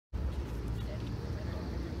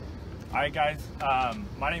Alright guys,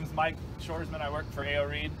 my name is Mike Shoresman. I work for A.O.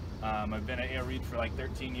 Reed. I've been at A.O. Reed for like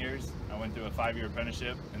 13 years. I went through a 5-year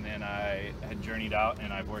apprenticeship and then I had journeyed out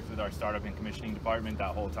and I've worked with our startup and commissioning department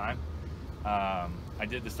that whole time. I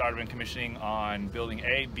did the startup and commissioning on building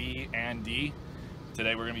A, B, and D.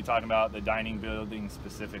 Today we're going to be talking about the dining building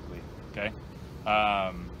specifically, okay?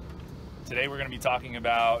 Today we're going to be talking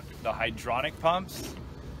about the hydronic pumps.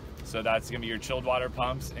 So that's going to be your chilled water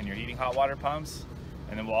pumps and your heating hot water pumps.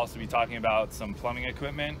 And then we'll also be talking about some plumbing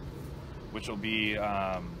equipment, which will be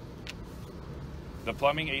the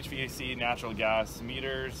plumbing, HVAC, natural gas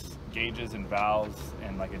meters, gauges, and valves,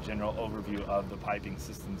 and like a general overview of the piping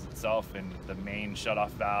systems itself and the main shutoff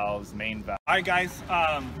valves, main valve. All right, guys,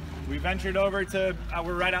 we ventured over to,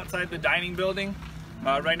 we're right outside the dining building.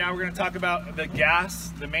 Right now we're going to talk about the gas,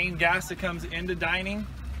 the main gas that comes into dining,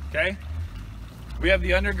 okay? We have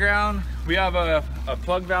the underground, we have a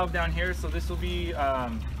plug valve down here, so this will be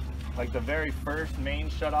like the very first main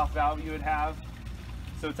shutoff valve you would have.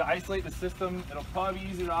 So to isolate the system, it'll probably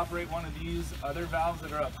be easier to operate one of these other valves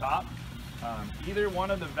that are up top. Either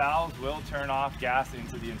one of the valves will turn off gas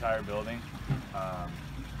into the entire building.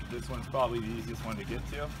 This one's probably the easiest one to get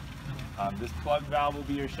to. This plug valve will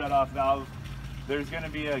be your shutoff valve. There's going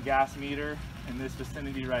to be a gas meter in this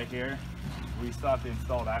vicinity right here. We still have to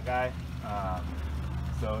install that guy.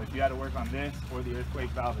 So if you had to work on this or the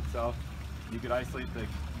earthquake valve itself, you could isolate the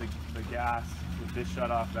gas with this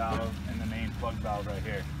shutoff valve and the main plug valve right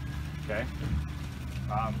here, okay?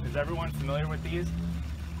 Is everyone familiar with these?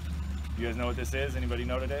 You guys know what this is? Anybody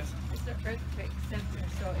know what it is? It's the earthquake sensor,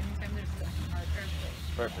 so anytime there's an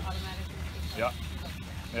earthquake, perfect. Automatically Yep.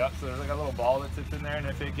 Yep, so there's like a little ball that sits in there, and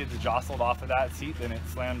if it gets jostled off of that seat, then it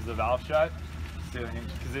slams the valve shut.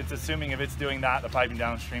 Because it's assuming if it's doing that, the piping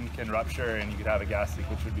downstream can rupture and you could have a gas leak,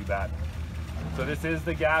 which would be bad. So this is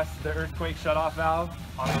the earthquake shutoff valve.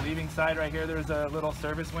 On the leading side right here, there's a little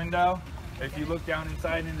service window. If you look down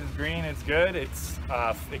inside and it's green, it's good. It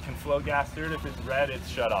can flow gas through it. If it's red, it's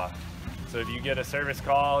shut off. So if you get a service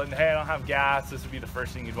call and hey, I don't have gas, this would be the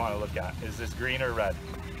first thing you'd want to look at. Is this green or red?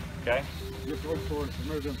 Okay. It's also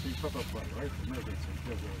emergency shutoff valve, right? Emergency,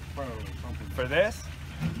 there's a fire or something. For this?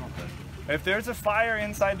 Not that. If there's a fire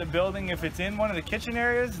inside the building, if it's in one of the kitchen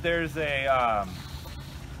areas, there's a,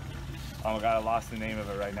 oh my God, I lost the name of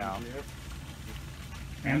it right now.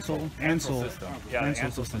 Ansel system. Yeah, the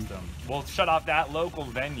Ansel system. We'll shut off that local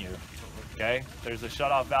venue, okay? There's a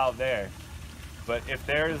shutoff valve there. But if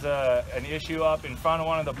there's an issue up in front of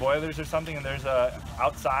one of the boilers or something and there's a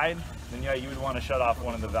outside, then yeah, you would want to shut off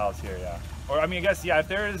one of the valves here, yeah. Or I mean, I guess, yeah, if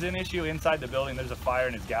there is an issue inside the building, there's a fire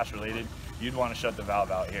and it's gas related, you'd want to shut the valve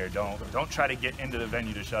out here. Don't try to get into the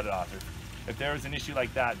venue to shut it off. If there was an issue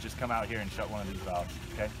like that, just come out here and shut one of these valves,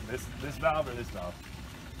 okay? This valve or this valve,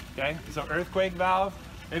 okay? So earthquake valve,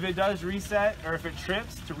 if it does reset or if it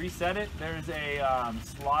trips, to reset it, there's a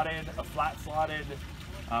flat slotted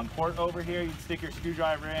port over here. You'd stick your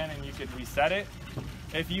screwdriver in and you could reset it.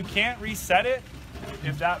 If you can't reset it,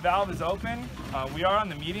 if that valve is open, we are on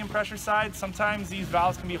the medium pressure side. Sometimes these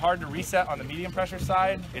valves can be hard to reset on the medium pressure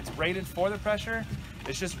side. It's rated for the pressure.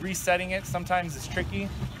 It's just resetting it. Sometimes it's tricky.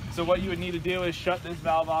 So what you would need to do is shut this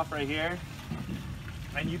valve off right here.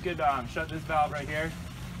 And you could shut this valve right here,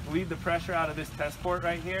 leave the pressure out of this test port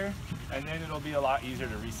right here, and then it'll be a lot easier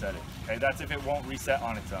to reset it. Okay, that's if it won't reset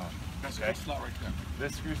on its own. That's okay? the slot right there.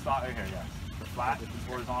 This screw slot right here, yes. The flat, it's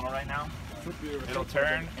horizontal right now. It'll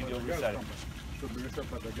turn and you'll reset it. Should be reset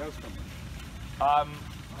by the gas company.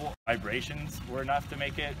 Well, vibrations were enough to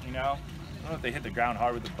make it, you know. I don't know if they hit the ground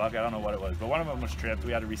hard with the bucket, I don't know what it was, but one of them was tripped,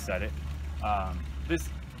 we had to reset it.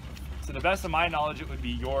 To the best of my knowledge, it would be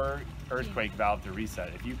your earthquake valve to reset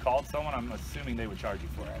it. If you called someone, I'm assuming they would charge you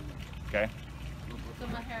for it, okay? So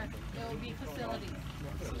Maher, it will be facilities.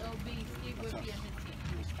 It will be Steve Whippy and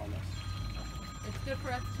his team. It's good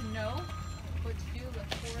for us to know what to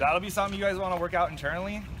do. That'll be something you guys want to work out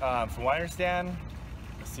internally. From what I understand,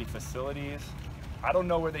 let's see, facilities. I don't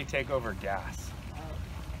know where they take over gas.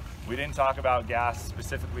 We didn't talk about gas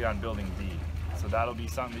specifically on building D. So that'll be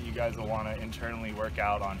something that you guys will want to internally work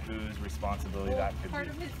out on whose responsibility that could be. Part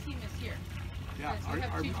of his team is here. Yeah, from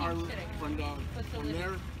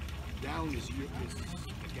there down is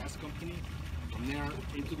the gas company. From there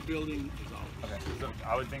into the building is ours. Okay, so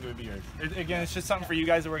I would think it would be yours. Again, it's just something for you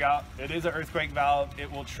guys to work out. It is an earthquake valve. It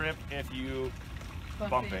will trip if you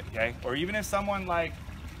bump it, okay? Or even if someone like,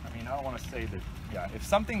 I mean, I don't want to say that, yeah, if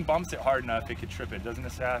something bumps it hard enough, it could trip it. It doesn't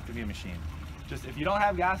necessarily have to be a machine. Just if you don't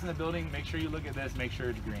have gas in the building, make sure you look at this, make sure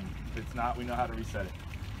it's green. If it's not, we know how to reset it.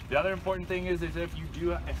 The other important thing is if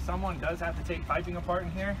someone does have to take piping apart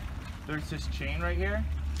in here, there's this chain right here.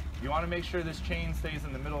 you want to make sure this chain stays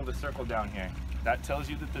in the middle of the circle down here. That tells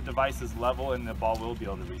you that the device is level and the ball will be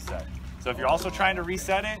able to reset. So if you're also trying to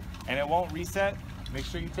reset it and it won't reset, make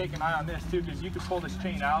sure you take an eye on this too, because you could pull this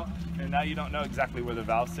chain out and now you don't know exactly where the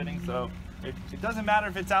valve's sitting. So it doesn't matter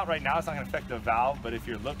if it's out right now, it's not going to affect the valve, but if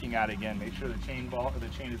you're looking at it again, make sure the chain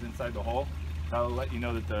is inside the hole. That'll let you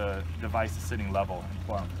know that the device is sitting level and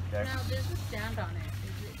plumb. Okay? Now there's a stand on it.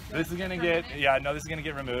 This is gonna get, yeah, no, this is gonna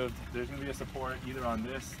get removed. There's gonna be a support either on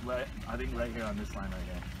this, I think right here on this line right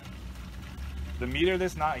here. The meter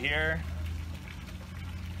that's not here,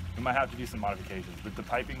 we might have to do some modifications, but the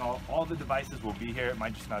piping, all the devices will be here. It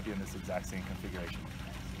might just not be in this exact same configuration,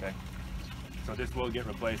 okay? So this will get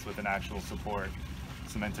replaced with an actual support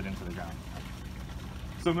cemented into the ground.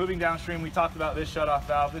 So moving downstream, we talked about this shutoff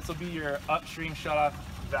valve. This will be your upstream shutoff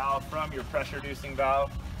valve from your pressure reducing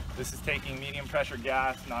valve. This is taking medium pressure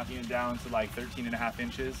gas, knocking it down to like 13.5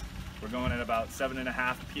 inches. We're going at about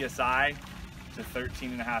 7.5 PSI to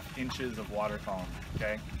 13.5 inches of water column,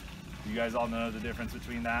 okay? You guys all know the difference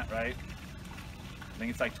between that, right? I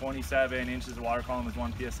think it's like 27 inches of water column is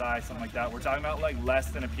 1 PSI, something like that. We're talking about like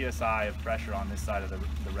less than a PSI of pressure on this side of the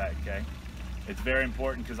reg, okay? It's very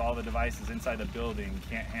important because all the devices inside the building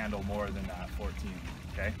can't handle more than that 14,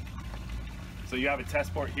 okay? So you have a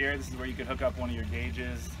test port here. This is where you could hook up one of your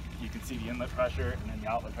gauges. You can see the inlet pressure and then the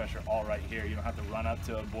outlet pressure all right here. You don't have to run up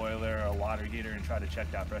to a boiler or a water heater and try to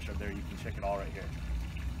check that pressure up there. You can check it all right here,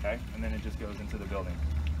 okay? And then it just goes into the building.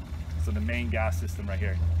 So the main gas system right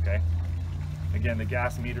here, okay? Again, the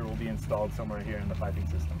gas meter will be installed somewhere here in the piping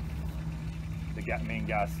system. The main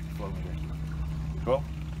gas flow meter. Cool?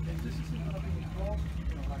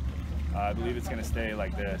 I believe it's gonna stay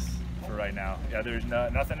like this for right now. Yeah, there's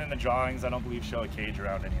nothing in the drawings, I don't believe, show a cage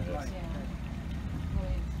around any of this.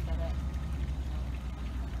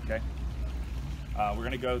 Okay. We're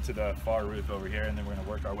gonna go to the far roof over here and then we're gonna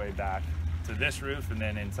work our way back to this roof and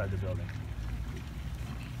then inside the building.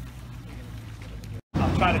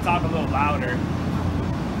 I'll try to talk a little louder.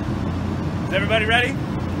 Is everybody ready?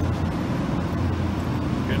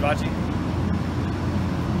 Good, Bachi?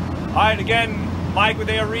 All right, again, Mike with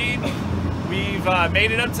AO Reed. We've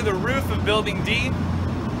made it up to the roof of Building D.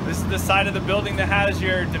 This is the side of the building that has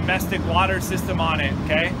your domestic water system on it,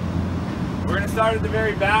 okay? We're gonna start at the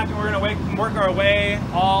very back and we're gonna work our way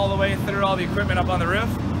all the way through all the equipment up on the roof.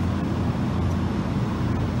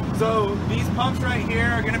 So these pumps right here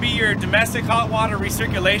are gonna be your domestic hot water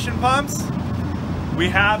recirculation pumps. We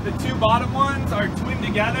have the two bottom ones are twinned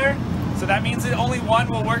together. So that means that only one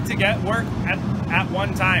will work at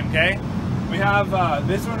one time, okay? We have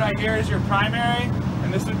this one right here is your primary,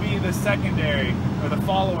 and this would be the secondary, or the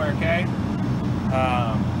follower, okay?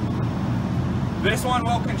 This one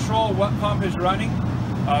will control what pump is running.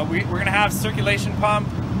 We're gonna have circulation pump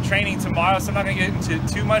training tomorrow, so I'm not gonna get into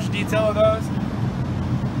too much detail of those.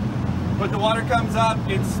 But the water comes up,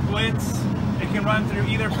 it splits, it can run through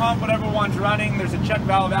either pump, whatever one's running. There's a check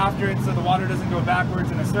valve after it, so the water doesn't go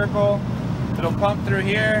backwards in a circle. It'll pump through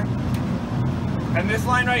here. And this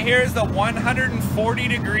line right here is the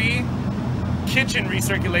 140-degree kitchen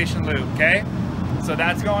recirculation loop, okay? So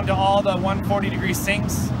that's going to all the 140-degree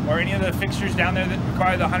sinks or any of the fixtures down there that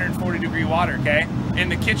require the 140-degree water, okay? In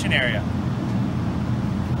the kitchen area.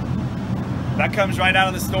 That comes right out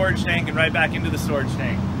of the storage tank and right back into the storage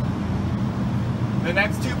tank. The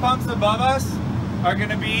next two pumps above us are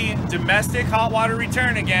gonna be domestic hot water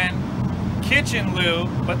return again, kitchen loop,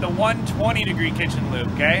 but the 120-degree kitchen loop,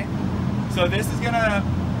 okay? So this is gonna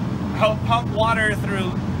help pump water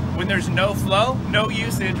through when there's no flow, no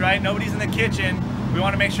usage, right? Nobody's in the kitchen. We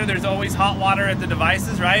wanna make sure there's always hot water at the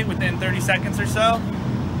devices, right? Within 30 seconds or so.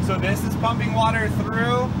 So this is pumping water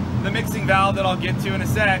through the mixing valve that I'll get to in a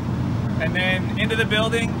sec, and then into the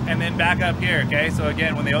building, and then back up here, okay? So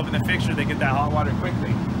again, when they open the fixture, they get that hot water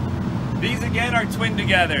quickly. These again are twinned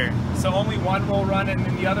together, so only one will run and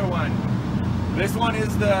then the other one. This one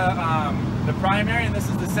is the primary and this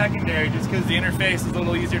is the secondary, just because the interface is a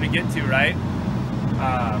little easier to get to, right?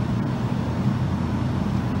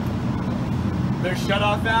 There's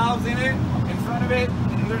shutoff valves in it, in front of it,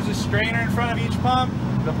 and there's a strainer in front of each pump.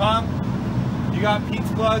 The pump, you got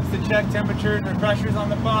Pete's plugs to check temperatures or pressures on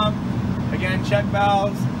the pump. Again, check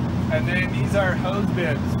valves, and then these are hose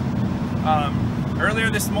bibs. Earlier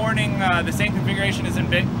this morning, the same configuration is in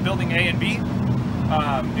building A and B.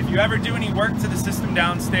 If you ever do any work to the system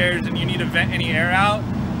downstairs and you need to vent any air out,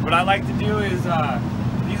 what I like to do is,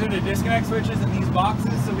 these are the disconnect switches in these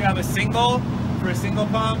boxes. So we have a single for a single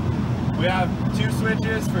pump. We have 2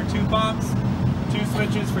 switches for 2 pumps, 2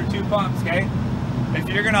 switches for 2 pumps, okay? If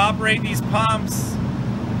you're gonna operate these pumps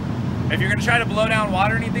If you're gonna try to blow down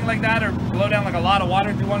water or anything like that, or blow down like a lot of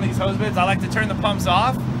water through one of these hose bibs, I like to turn the pumps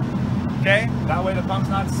off, okay? That way the pump's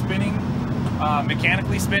not spinning,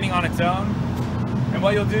 mechanically spinning on its own. And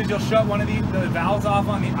what you'll do is you'll shut one of the valves off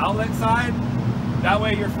on the outlet side. That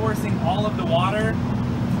way you're forcing all of the water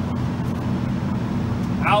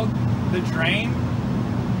out the drain.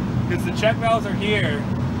 Because the check valves are here,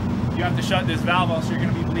 you have to shut this valve off, so you're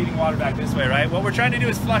going to be bleeding water back this way, right? What we're trying to do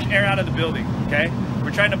is flush air out of the building, okay?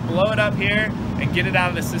 We're trying to blow it up here and get it out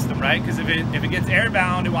of the system, right? Because if it gets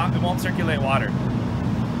airbound, it won't circulate water.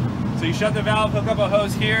 So you shut the valve, hook up a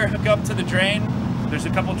hose here, hook up to the drain. There's a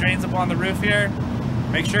couple drains up on the roof here.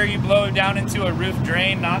 Make sure you blow down into a roof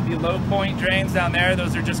drain, not the low point drains down there.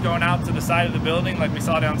 Those are just going out to the side of the building like we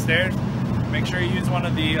saw downstairs. Make sure you use one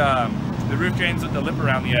of the roof drains with the lip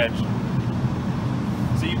around the edge.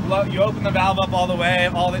 So you open the valve up all the way,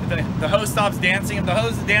 the hose stops dancing. If the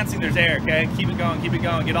hose is dancing, there's air, okay? Keep it going,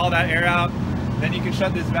 get all that air out. Then you can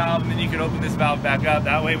shut this valve, and then you can open this valve back up.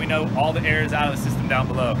 That way we know all the air is out of the system down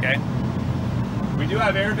below, okay? We do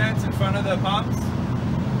have air vents in front of the pumps.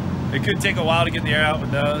 It could take a while to get the air out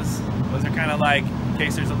with those. Those are kind of like, in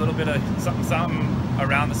case there's a little bit of something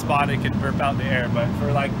around the spot, it can burp out the air. But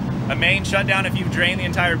for like a main shutdown, if you've drained the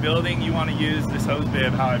entire building, you want to use this hose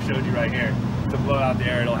bib, how I've showed you right here, to blow out the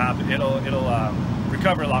air. It'll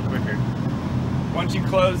recover a lot quicker. Once you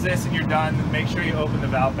close this and you're done, then make sure you open the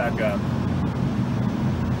valve back up.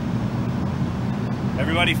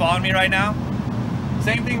 Everybody following me right now?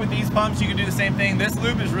 Same thing with these pumps, you can do the same thing. This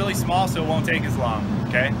loop is really small, so it won't take as long,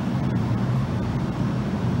 okay?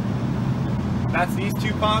 That's these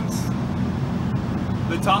two pumps.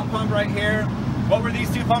 The top pump right here. What were these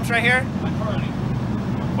two pumps right here? 120.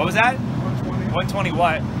 What was that? 120. 120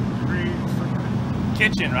 what?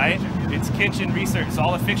 Kitchen, right? It's kitchen research. It's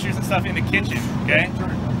all the fixtures and stuff in the kitchen, okay?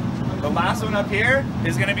 The last one up here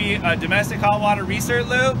is gonna be a domestic hot water recert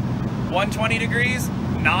loop, 120 degrees,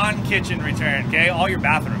 non-kitchen return, okay? All your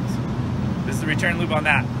bathrooms. This is the return loop on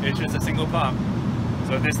that. It's just a single pump.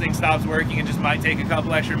 So if this thing stops working, it just might take a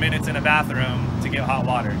couple extra minutes in a bathroom to get hot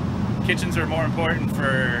water. Kitchens are more important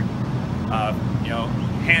for, you know,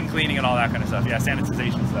 hand cleaning and all that kind of stuff. Yeah,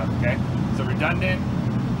 sanitization stuff, okay? So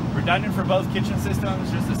redundant for both kitchen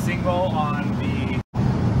systems, just a single on the...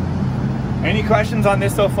 Any questions on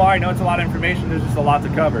this so far? I know it's a lot of information, there's just a lot to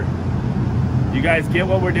cover. You guys get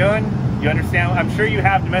what we're doing? You understand? I'm sure you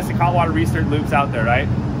have domestic hot water recert loops out there, right?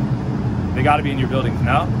 They got to be in your buildings,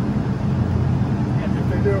 no? If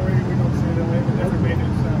they do, we don't see them. Every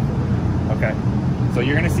maintenance staff. Okay, so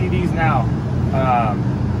you're going to see these now.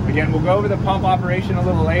 Again, we'll go over the pump operation a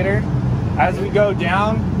little later. As we go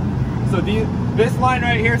down, so this line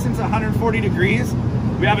right here, since 140 degrees,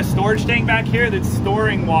 we have a storage tank back here that's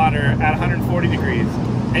storing water at 140 degrees.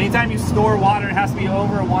 Anytime you store water, it has to be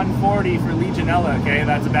over 140 for Legionella, okay?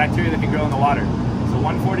 That's a bacteria that can grow in the water. So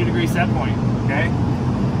 140 degree set point, okay?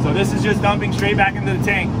 So this is just dumping straight back into the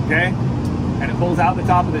tank, okay? And it pulls out the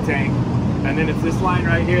top of the tank. And then it's this line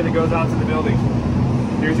right here that goes out to the building.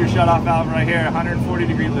 Here's your shutoff valve right here, 140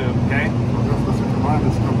 degree loop, okay?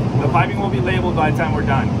 The piping will be labeled by the time we're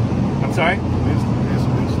done. I'm sorry?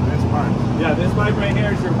 This pipe. Yeah, this pipe right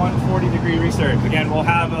here is your 140 degree recert. Again, we'll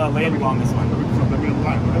have a label on this one.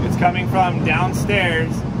 It's coming from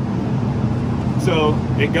downstairs. So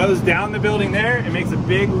it goes down the building there, it makes a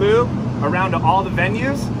big loop around to all the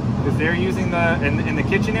venues, because they're using in the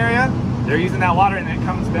kitchen area, they're using that water, and then it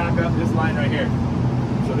comes back up this line right here.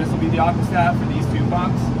 So this will be the aquastat for these two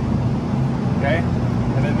pumps, okay?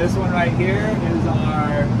 And then this one right here is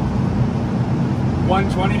our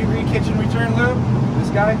 120 degree kitchen return loop, this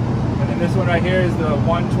guy. And then this one right here is the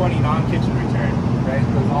 120 non-kitchen return, okay?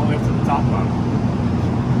 It goes all the way up to the top pump.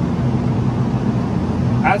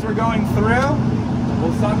 As we're going through,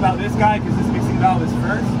 we'll talk about this guy because this mixing valve is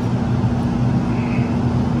first.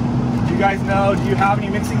 Do you guys know, do you have any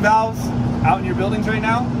mixing valves out in your buildings right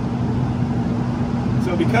now?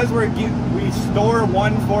 So because we store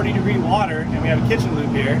 140 degree water and we have a kitchen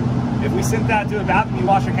loop here, if we sent that to a bathroom, you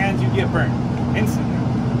wash your hands, you get burnt instantly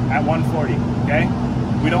at 140, okay?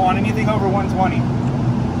 We don't want anything over 120.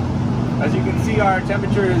 As you can see, our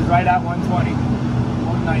temperature is right at 120,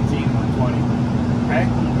 119, 120, okay?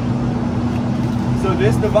 So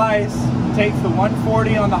this device takes the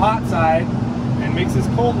 140 on the hot side and mixes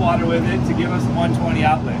cold water with it to give us the 120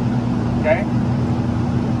 outlet, okay?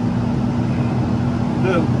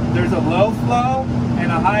 There's a low flow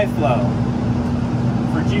and a high flow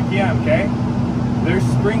for GPM, okay? There's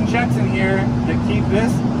spring checks in here that keep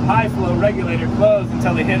this high flow regulator closed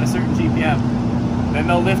until they hit a certain GPM. Then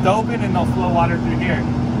they'll lift open and they'll flow water through here.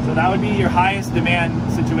 So that would be your highest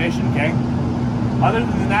demand situation, okay? Other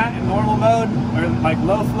than that, in normal mode, or like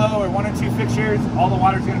low flow or 1 or 2 fixtures, all the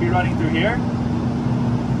water is going to be running through here.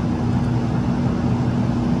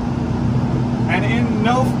 And in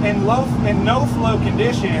no flow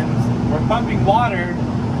conditions, we're pumping water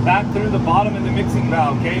back through the bottom of the mixing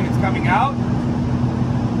valve, okay? And it's coming out.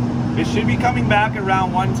 It should be coming back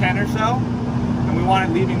around 110 or so, and we want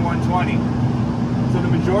it leaving 120. So the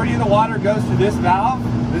majority of the water goes to this valve.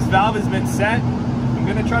 This valve has been set. I'm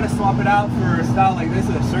gonna try to swap it out for a style like this,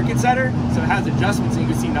 a circuit setter, so it has adjustments and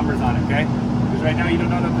you can see numbers on it, okay? Because right now you don't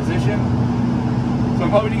know the position. So I'm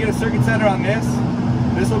hoping to get a circuit setter on this.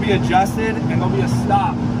 This will be adjusted and there'll be a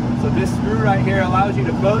stop. So this screw right here allows you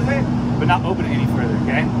to close it, but not open it any further,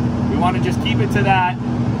 okay? We want to just keep it to that,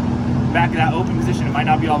 back of that open position. It might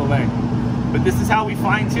not be all the way. But this is how we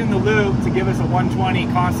fine tune the loop to give us a 120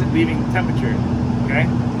 constant leaving temperature, okay?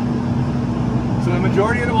 So the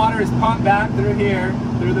majority of the water is pumped back through here,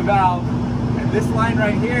 through the valve. And this line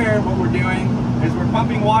right here, what we're doing is we're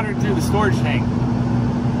pumping water through the storage tank.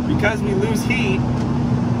 Because we lose heat,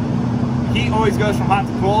 heat always goes from hot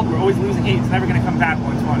to cold. We're always losing heat. It's never going to come back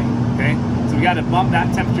 120, okay? So we got to bump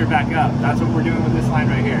that temperature back up. That's what we're doing with this line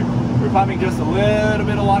right here. We're pumping just a little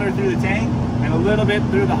bit of water through the tank and a little bit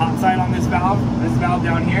through the hot side on this valve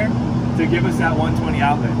down here, to give us that 120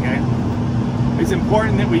 outlet, okay? It's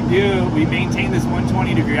important that we maintain this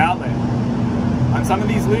 120 degree outlet. On some of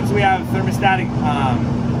these loops we have thermostatic,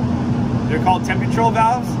 they're called temperature control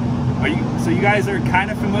valves. So you guys are kind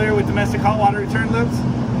of familiar with domestic hot water return loops?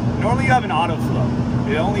 Normally you have an auto flow.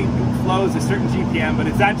 It only flows a certain GPM, but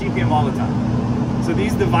it's that GPM all the time. So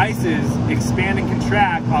these devices expand and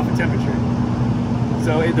contract off of temperature.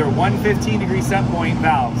 So they're 115 degree set point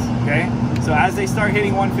valves, okay? So as they start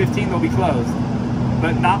hitting 115, they'll be closed,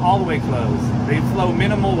 but not all the way closed. They flow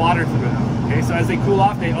minimal water through them, okay? So as they cool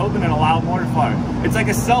off, they open and allow more to flow. It's like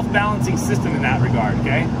a self-balancing system in that regard,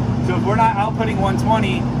 okay? So if we're not outputting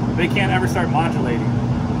 120, they can't ever start modulating.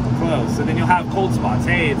 Close. So then you'll have cold spots.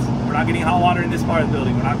 Hey, we're not getting hot water in this part of the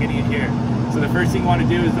building. We're not getting it here. So the first thing you want to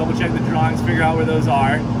do is double check the drawings, figure out where those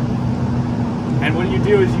are. And what you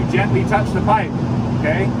do is you gently touch the pipe,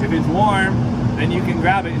 okay? If it's warm, then you can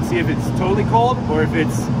grab it and see if it's totally cold, or if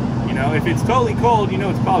it's, if it's totally cold,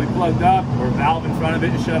 it's probably plugged up or a valve in front of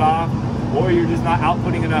it is shut off, or you're just not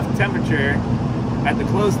outputting enough temperature at the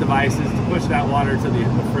closed devices to push that water to the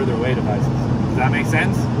further away devices. Does that make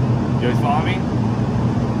sense? You guys follow me?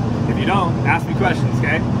 If you don't, ask me questions,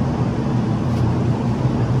 okay?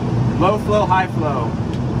 Low flow, high flow.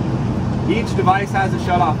 Each device has a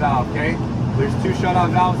shutoff valve, okay? There's 2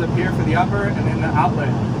 shutoff valves up here for the upper and then the outlet.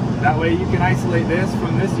 That way you can isolate this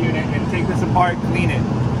from this unit and take this apart, clean it.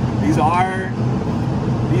 These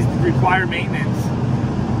require maintenance.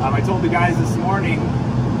 I told the guys this morning,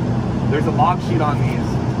 there's a log sheet on these.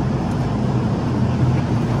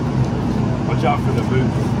 Watch out for the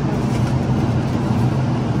boots.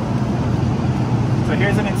 So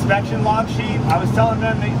here's an inspection log sheet. I was telling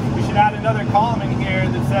them that we should add another column in here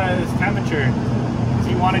that says temperature. So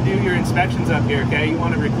you want to do your inspections up here, okay? You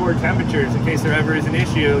want to record temperatures in case there ever is an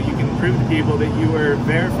issue. You can prove to people that you were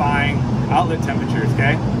verifying outlet temperatures,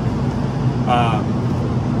 okay?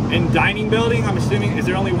 In dining building, I'm assuming, is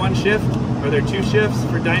there only 1 shift? Are there 2 shifts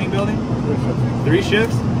for dining building? 3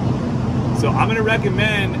 shifts? So I'm going to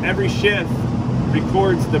recommend every shift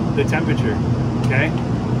records the temperature, okay?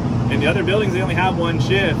 In the other buildings, they only have 1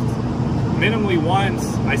 shift. Minimally once,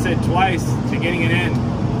 I said twice to getting it in.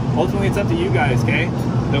 Ultimately, it's up to you guys, okay?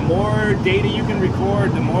 The more data you can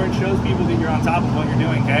record, the more it shows people that you're on top of what you're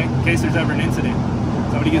doing, okay? In case there's ever an incident.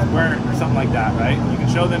 Somebody gets burnt or something like that, right? You can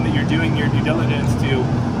show them that you're doing your due diligence to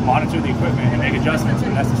monitor the equipment and make adjustments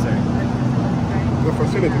when necessary. The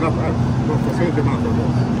facility, not us. The facility, not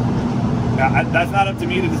us. Now, that's not up to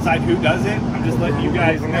me to decide who does it. I'm just letting you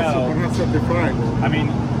guys know. We're not certified. I mean,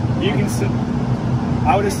 you can.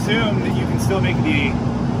 I would assume that you can still make the.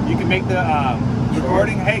 You can make the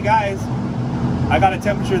recording. Hey guys, I got a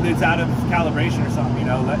temperature that's out of calibration or something.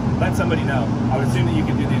 Let somebody know. I would assume that you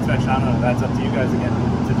can do the inspection. I don't know. That's up to you guys again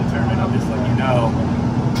to determine. I'm just letting you know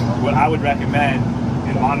what I would recommend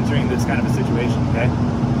in monitoring this kind of a situation. Okay.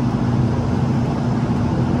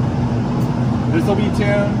 This will be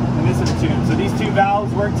tuned, and this is tuned. So these 2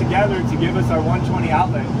 valves work together to give us our 120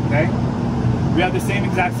 outlet. Okay. We have the same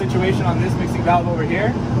exact situation on this mixing valve over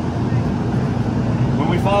here. When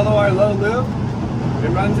we follow our low loop, it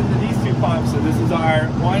runs into these 2 pumps. So this is our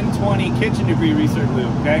 120 kitchen degree recirc loop,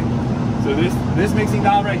 okay? So this mixing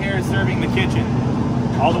valve right here is serving the kitchen,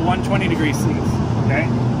 all the 120 degree seats, okay?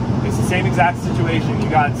 It's the same exact situation. You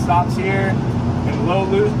got stops here, and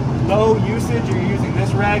low usage, you're using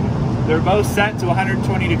this reg. They're both set to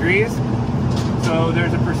 120 degrees. So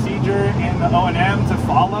there's a procedure in the O&M to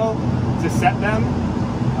follow to set them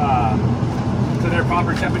to their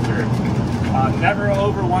proper temperature. Never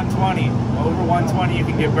over 120. Over 120 you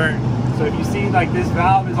can get burnt. So if you see like this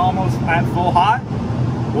valve is almost at full hot,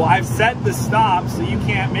 well, I've set the stop so you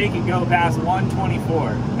can't make it go past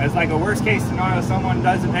 124. As like a worst case scenario, someone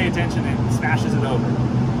doesn't pay attention and smashes it over.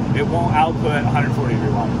 It won't output 140 degree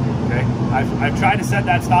water, okay? I've tried to set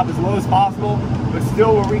that stop as low as possible, but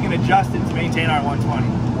still where we can adjust it to maintain our 120,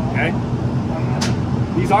 okay?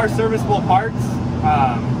 These are serviceable parts.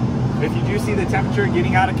 If you do see the temperature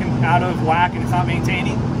getting out of whack and it's not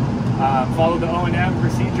maintaining, follow the O&M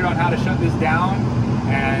procedure on how to shut this down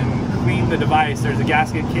and clean the device. There's a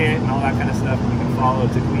gasket kit and all that kind of stuff you can follow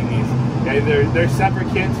to clean these. Okay, they're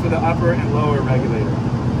separate kits for the upper and lower regulator.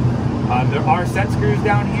 There are set screws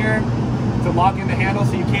down here to lock in the handle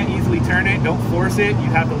so you can't easily turn it. Don't force it.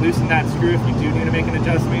 You have to loosen that screw if you do need to make an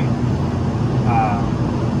adjustment.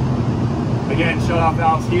 Again, shut off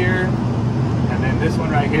valves here, and then this one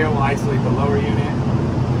right here will isolate the lower unit.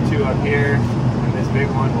 Two up here, and this big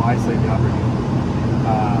one will isolate the upper unit.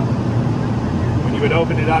 When you would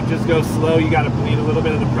open it up, just go slow. You got to bleed a little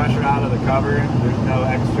bit of the pressure out of the cover. There's no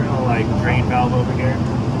external like drain valve over here.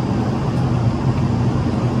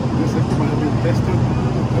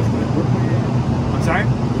 I'm sorry?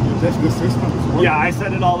 This system is working? Yeah, I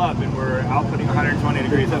set it all up and we're outputting 120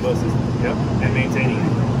 degrees on both systems. Yep, and maintaining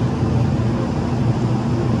it.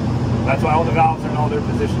 That's why all the valves are in all their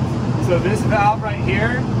positions. So this valve right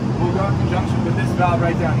here will go in conjunction with this valve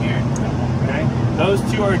right down here. Okay? Those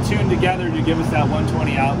two are tuned together to give us that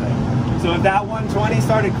 120 outlet. So if that 120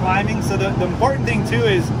 started climbing, so the important thing too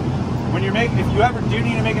is when you're if you ever do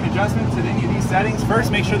need to make an adjustment to any of these settings,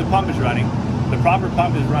 first make sure the pump is running. The proper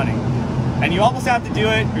pump is running. And you almost have to do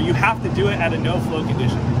it, or you have to do it at a no flow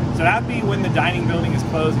condition. So that would be when the dining building is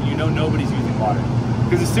closed and you know nobody's using water.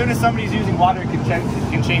 Because as soon as somebody's using water, it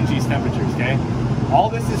can change these temperatures, okay? All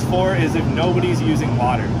this is for is if nobody's using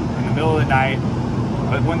water in the middle of the night,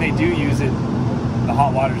 but when they do use it, the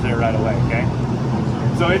hot water's there right away, okay?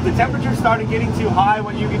 So if the temperature started getting too high,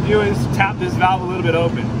 what you can do is tap this valve a little bit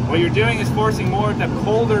open. What you're doing is forcing more of the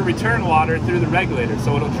colder return water through the regulator,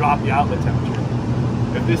 so it'll drop the outlet temperature.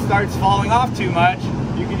 If this starts falling off too much,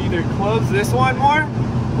 you can either close this one more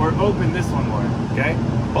or open this one more, okay?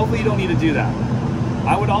 Hopefully you don't need to do that.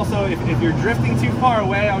 I would also, if you're drifting too far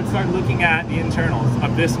away, I would start looking at the internals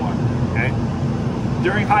of this one, okay?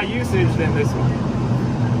 During high usage, then this one.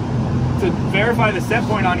 To verify the set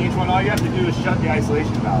point on each one, all you have to do is shut the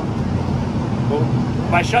isolation valve. Well,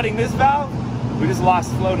 by shutting this valve, we just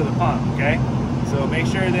lost flow to the pump, okay? So make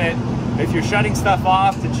sure that if you're shutting stuff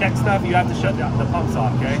off to check stuff, you have to shut the pumps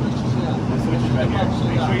off, okay? The switch is right here.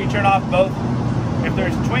 Make sure you turn off both. If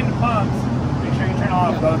there's twin pumps, make sure you turn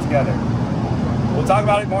off both together. We'll talk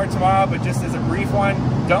about it more tomorrow, but just as a brief one,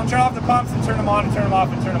 don't turn off the pumps and turn them on and turn them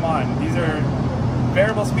off and turn them on. These are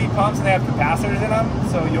variable speed pumps and they have capacitors in them,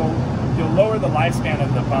 so you'll lower the lifespan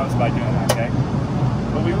of the pumps by doing that, okay?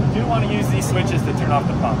 But we do want to use these switches to turn off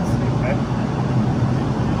the pumps, okay?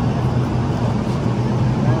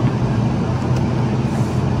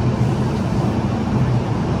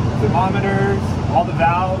 Thermometers, all the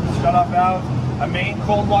valves, shut-off valves, a main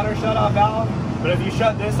cold water shut-off valve. But if you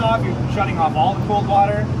shut this off, you're shutting off all the cold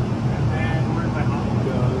water. And then where's my hot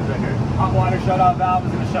water? Right here. Hot water shut-off valve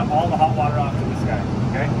is going to shut all the hot water off to this guy,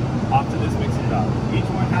 okay? Off to this mixing valve. Each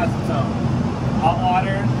one has its own. Hot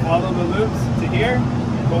water, follow the loops to here.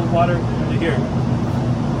 Cold water to here.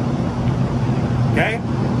 Okay?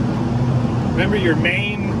 Remember your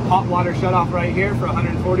main hot water shut-off right here for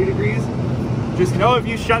 140 degrees? Just know if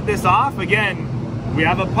you shut this off, again, we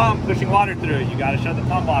have a pump pushing water through it. You got to shut the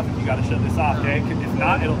pump off if you got to shut this off, okay? If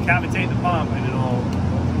not, it'll cavitate the pump and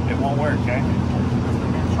it won't work, okay?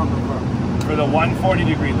 For the 140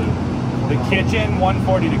 degree loop. The kitchen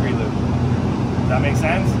 140 degree loop. Does that make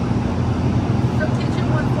sense? So kitchen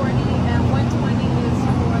 140 and 120 is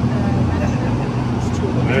for the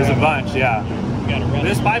restroom. There's a bunch, yeah.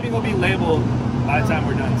 This piping will be labeled by the time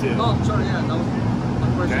we're done too. Oh, sorry, yeah, no.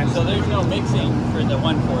 Okay. So there's no mixing for the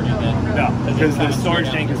 140 then? No, because the storage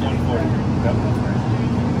tank is 140. Yep.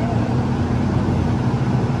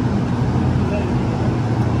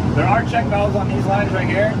 There are check valves on these lines right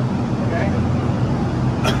here. Okay.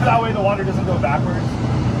 That way the water doesn't go backwards.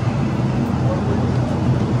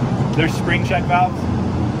 There's spring check valves.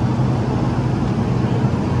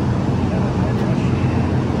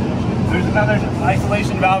 There's another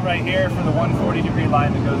isolation valve right here for the 140 degree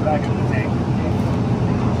line that goes back into the tank.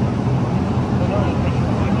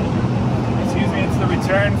 Excuse me, it's the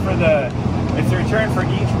return for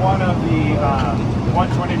each one of the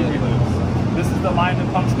 120 degree loops. This is the line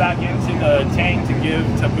that pumps back into the tank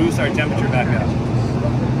to boost our temperature back up.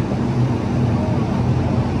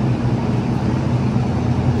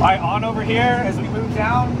 All right, on over here as we move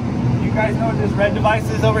down. You guys know what this red device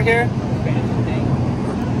is over here? Expansion tank.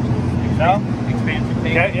 No? Expansion tank.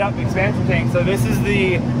 Okay, yep, expansion tank. So this is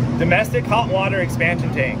the domestic hot water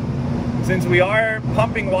expansion tank. Since we are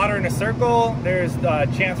pumping water in a circle, there's a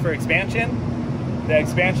chance for expansion. The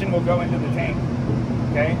expansion will go into the tank,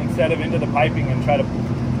 okay, instead of into the piping and try to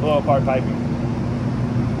blow apart piping.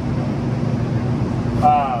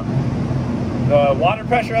 The water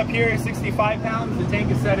pressure up here is 65 pounds. The tank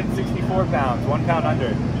is set at 64 pounds, 1 pound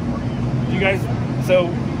under. You guys, so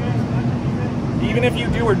even if you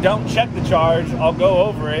do or don't check the charge, I'll go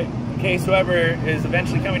over it in case whoever is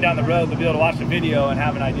eventually coming down the road will be able to watch the video and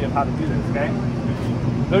have an idea of how to do this, okay?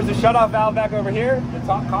 There's a shutoff valve back over here, the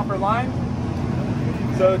top copper line.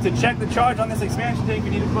 So to check the charge on this expansion tank,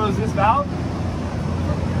 we need to close this valve.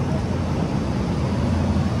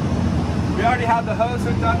 We already have the hose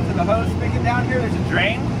hooked up to the hose spigot down here. There's a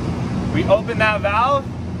drain. We open that valve.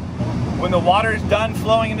 When the water is done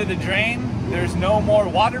flowing into the drain, there's no more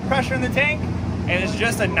water pressure in the tank, and it's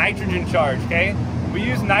just a nitrogen charge, okay? We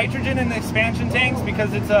use nitrogen in the expansion tanks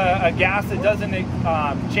because it's a gas that doesn't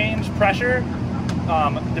change pressure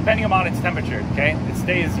depending upon its temperature, okay? It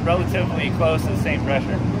stays relatively close to the same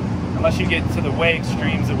pressure, unless you get to the way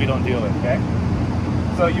extremes that we don't deal with, okay?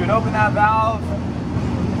 So you would open that valve,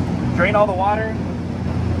 drain all the water.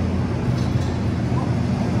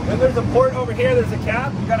 Then there's a port over here, there's a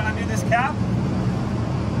cap. You gotta undo this cap.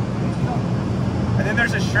 And then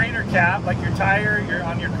there's a strainer cap, like your tire,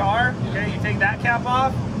 on your car. Okay, you take that cap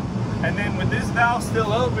off. And then with this valve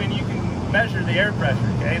still open, you can measure the air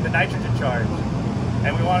pressure, okay, the nitrogen charge.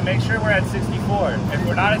 And we wanna make sure we're at 64. If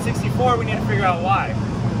we're not at 64, we need to figure out why.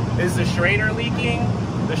 Is the strainer leaking?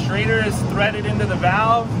 The strainer is threaded into the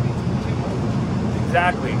valve.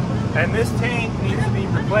 Exactly. And this tank needs to be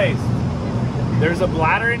replaced. There's a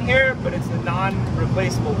bladder in here, but it's a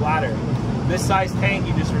non-replaceable bladder. This size tank,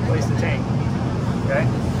 you just replace the tank. Okay.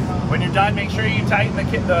 When you're done, make sure you tighten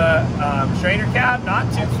the strainer cap,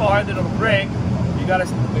 not too far that it'll break. You gotta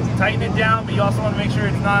tighten it down, but you also want to make sure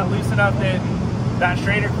it's not loose enough that that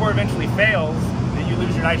strainer core eventually fails, that you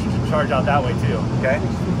lose your nitrogen charge out that way too. Okay.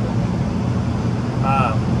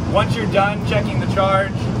 Once you're done checking the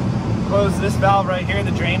charge, close this valve right here,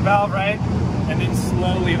 the drain valve, right, and then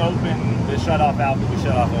slowly open the shutoff valve that we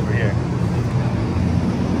shut off over here.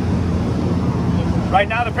 Right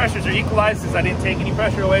now the pressures are equalized since I didn't take any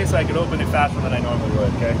pressure away, so I could open it faster than I normally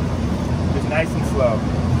would, okay? Just nice and slow.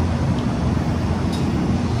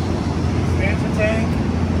 Expansion tank.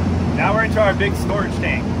 Now we're into our big storage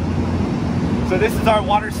tank. So this is our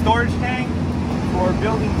water storage tank for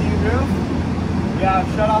building D roof. We have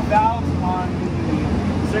shutoff valves on the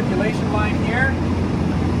circulation line here.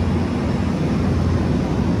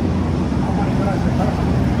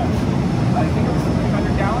 I think it was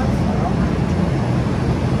 300 gallons.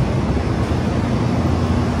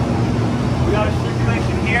 We got a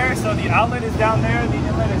circulation here, so the outlet is down there, the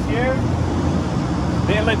inlet is here.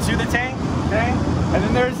 The inlet to the tank, okay? And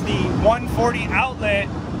then there's the 140 outlet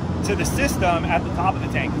to the system at the top of the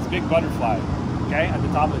tank, this big butterfly, okay, at the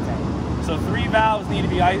top of the tank. So 3 valves need to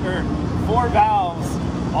be, or 4 valves,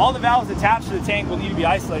 all the valves attached to the tank will need to be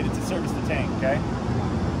isolated to service the tank, okay?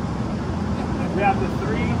 We have the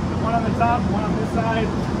 3, the one on the top, one on this side.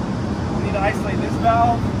 We need to isolate this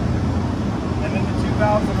valve. And then the 2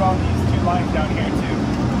 valves that are on these 2 lines down here too.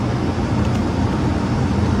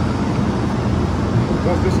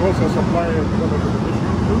 Does this also supply a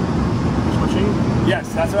this machine? Yes,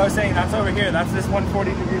 that's what I was saying. That's over here. That's this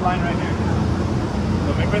 140-degree line right here.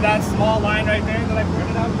 So remember that small line right there that I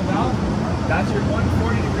printed out the valve? That's your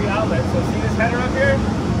 140-degree outlet. So see this header up here?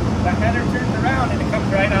 That header turns around and it comes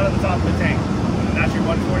right out of the top of the tank. And that's your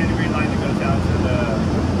 140-degree line that goes down to the,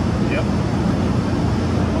 yep.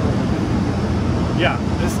 Yeah,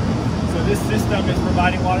 so this system is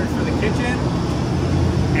providing water for the kitchen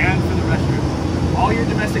and for the restroom. All your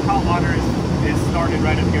domestic hot water is started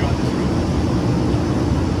right up here on this roof.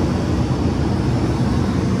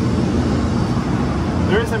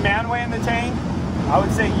 There is a manway in the tank. I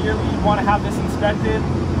would say yearly you'd want to have this inspected.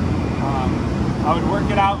 I would work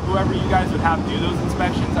it out, whoever you guys would have do those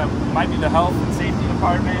inspections. It might be the health and safety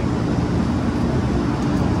department.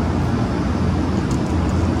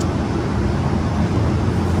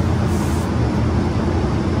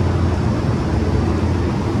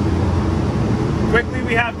 Quickly,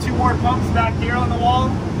 we have 2 more pumps back here on the wall.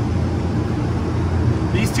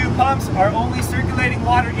 These 2 pumps are only circulating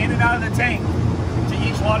water in and out of the tank to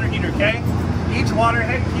each water heater, okay? each water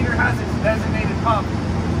heater has its designated pump.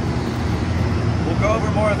 We'll go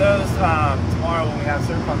over more of those tomorrow when we have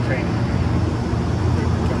surf pump training.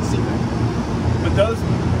 But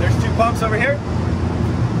there's 2 pumps over here.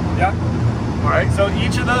 Yeah. All right. So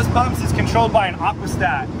each of those pumps is controlled by an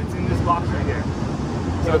aquastat. It's in this box right here.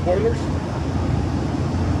 So boilers?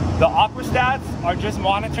 The aquastats are just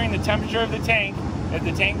monitoring the temperature of the tank. If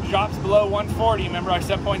the tank drops below 140, remember our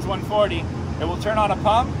set point's 140, it will turn on a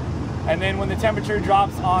pump, and then when the temperature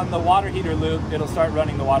drops on the water heater loop, it'll start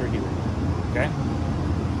running the water heater. Okay?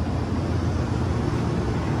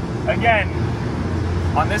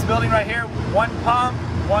 If on this building right here, 1 pump,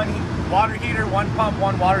 1 water heater, 1 pump,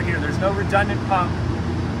 1 water heater. There's no redundant pump.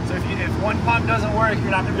 So if 1 pump doesn't work,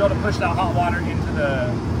 you're not going to be able to push that hot water into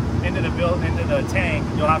the tank.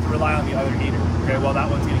 You'll have to rely on the other heater. Okay, well that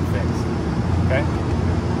one's getting fixed. Okay.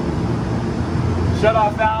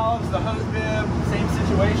 Shut-off valves, the hose bib, same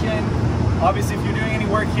situation. Obviously, if you're doing any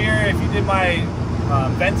work here, if you did my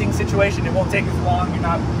venting situation, it won't take as long. You're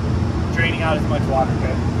not draining out as much water.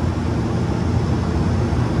 Okay.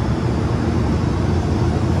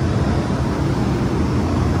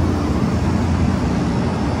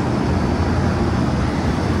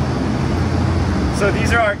 So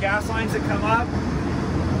these are our gas lines that come up.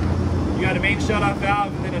 You got a main shutoff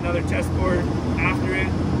valve and then another test cord after it.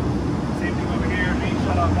 Same thing over here, main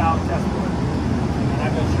shutoff valve, test cord. And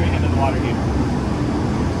that goes straight into the water heater.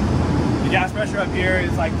 The gas pressure up here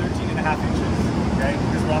is like 13.5 inches, okay?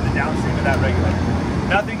 Because we're on the downstream of that regulator.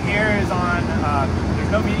 Nothing here is on,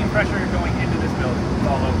 there's no medium pressure going into this building. It's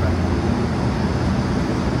all low pressure.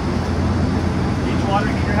 Each water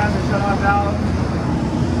heater has a shutoff valve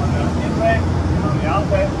on the inlet and on the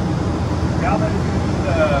outlet. The outlet is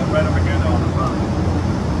right over here though on the front.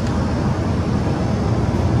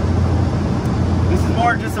 This is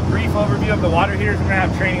more just a brief overview of the water heaters. We're going to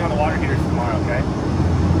have training on the water heaters tomorrow, okay?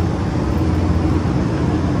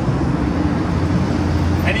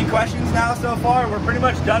 Any questions now so far? We're pretty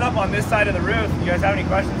much done up on this side of the roof. You guys have any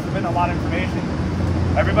questions? There's been a lot of information.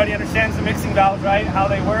 Everybody understands the mixing valves, right? How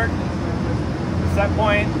they work, the set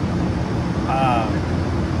point,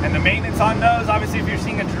 and the maintenance on those. Obviously, if you're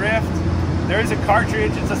seeing a drift, there is a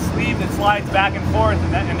cartridge, it's a sleeve that slides back and forth,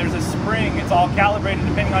 and there's a spring. It's all calibrated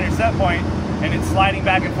depending on your set point, and it's sliding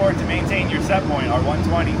back and forth to maintain your set point, our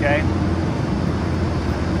 120, okay?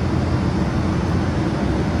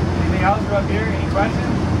 Anything else for up here? Any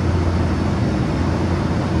questions?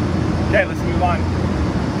 Okay, let's move on.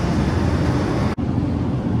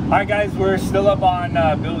 All right, guys, we're still up on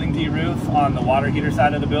Building D roof on the water heater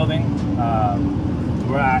side of the building.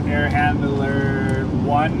 We're at air handler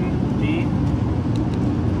 1D.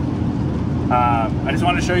 I just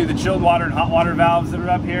want to show you the chilled water and hot water valves that are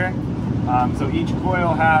up here. So each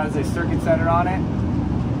coil has a circuit setter on it.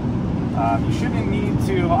 You shouldn't need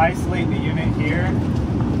to isolate the unit here,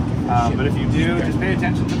 but if you do, just pay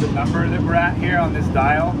attention to the number that we're at here on this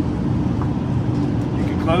dial. You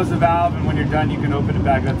can close the valve, and when you're done, you can open it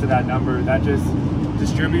back up to that number. That just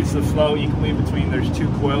distributes the flow equally between, there's 2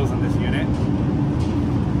 coils on this unit.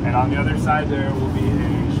 And on the other side there will be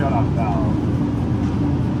a shutoff valve.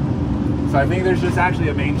 So I think there's just actually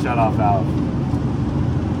a main shutoff valve.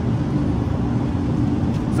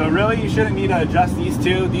 So really you shouldn't need to adjust these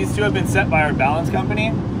 2. These 2 have been set by our balance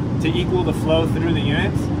company to equal the flow through the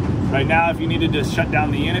units. Right now, if you needed to shut down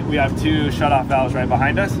the unit, we have 2 shutoff valves right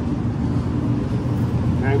behind us.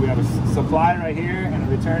 Okay, we have a supply right here and a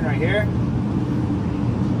return right here.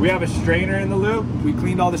 We have a strainer in the loop. We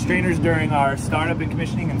cleaned all the strainers during our startup and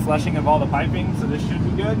commissioning and flushing of all the piping, so this should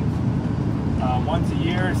be good. Once a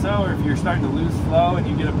year or so, or if you're starting to lose flow and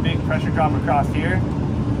you get a big pressure drop across here,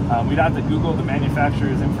 we'd have to Google the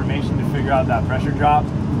manufacturer's information to figure out that pressure drop.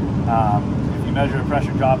 If you measure a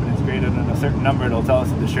pressure drop and it's greater than a certain number, it'll tell us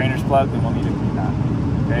that the strainer's plugged, and we'll need to clean that.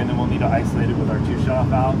 Okay, and then we'll need to isolate it with our 2 shutoff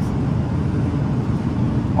valves.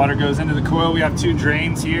 Water goes into the coil. We have 2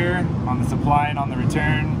 drains here on the supply and on the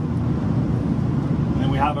return. And then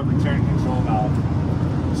we have a return control valve.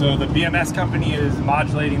 So the BMS company is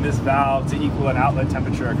modulating this valve to equal an outlet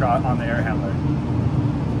temperature across on the air handler.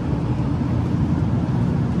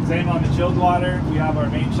 Same on the chilled water. We have our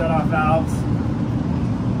main shutoff valves,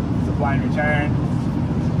 supply and return.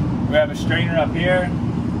 We have a strainer up here.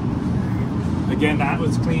 Again, that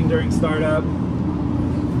was cleaned during startup.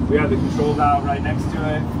 We have the control valve right next to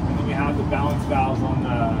it, and then we have the balance valves on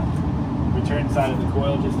the return side of the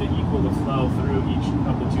coil just to equal the flow through each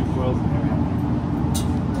of the 2 coils in there.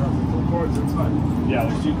 Yeah,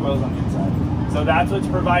 there's 2 coils on the inside. So that's what's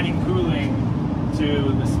providing cooling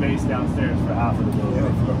to the space downstairs for half of the building.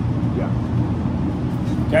 Yeah.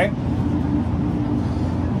 Okay?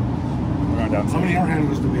 We're downstairs. How many air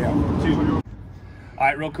handlers do we have? 2. All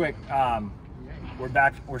right, real quick. We're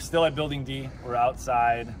back. We're still at Building D. We're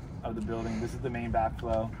outside of the building. This is the main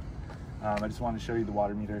backflow. I just wanted to show you the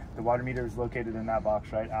water meter. The water meter is located in that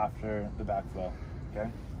box right after the backflow. Okay.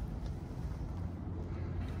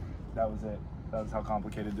 That was it. That was how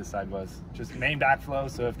complicated this side was. Just main backflow.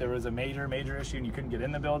 So if there was a major issue and you couldn't get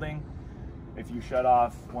in the building, if you shut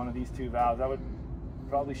off one of these 2 valves, I would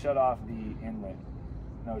probably shut off the inlet.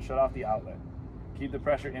 No, shut off the outlet. Keep the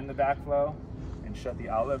pressure in the backflow and shut the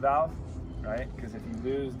outlet valve, right? Because if you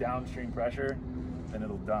lose downstream pressure, then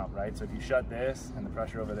it'll dump, right? So if you shut this and the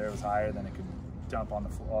pressure over there was higher, then it could dump on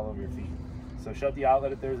all over your feet. So shut the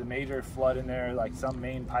outlet if there's a major flood in there, like some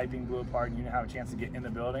main piping blew apart and you didn't have a chance to get in the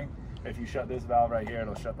building. If you shut this valve right here,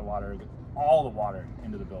 it'll shut the water, all the water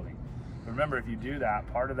into the building. But remember, if you do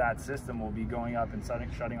that, part of that system will be going up and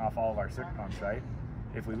shutting off all of our circuit pumps, right?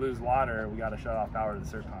 If we lose water, we got to shut off power to the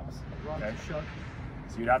circuit pumps. Okay?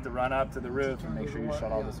 So you'd have to run up to the roof and make sure you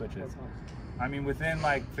shut all the switches. I mean, within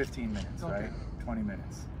like 15 minutes, right? 20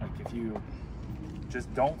 minutes. Like if you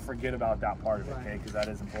just don't forget about that part of it, okay? Because that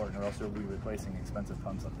is important, or else you'll be replacing expensive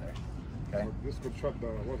pumps up there. Okay. This could shut the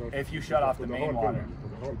water. If you shut off the main water,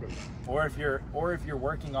 or if you're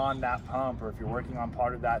working on that pump, or if you're working on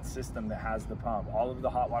part of that system that has the pump, all of the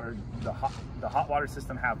hot water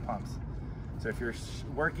system have pumps. So if you're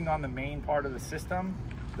working on the main part of the system,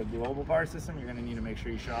 the global power system, you're going to need to make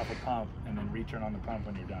sure you shut off a pump and then return on the pump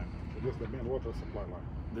when you're done. So this is the main water supply line.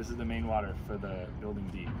 This is the main water for the building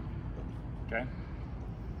D. Okay.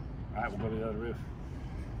 All right, we'll go to the other roof.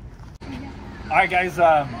 All right, guys.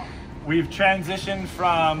 We've transitioned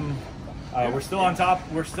from, we're still on top,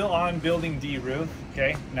 we're still on Building D roof,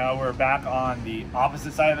 okay? Now we're back on the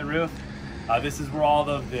opposite side of the roof. This is where all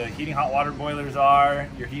of the heating hot water boilers are,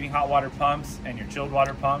 your heating hot water pumps and your chilled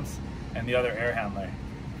water pumps and the other air handler.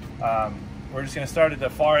 We're just gonna start at the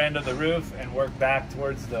far end of the roof and work back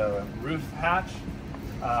towards the roof hatch.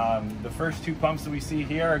 The first 2 pumps that we see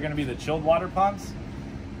here are gonna be the chilled water pumps.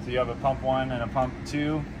 So you have a pump 1 and a pump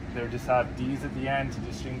 2. They just have D's at the end to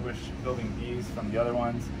distinguish building D's from the other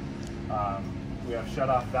ones. We have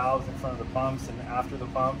shut-off valves in front of the pumps and after the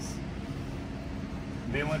pumps.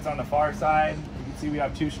 The inlet's on the far side. You can see we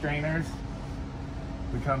have 2 strainers.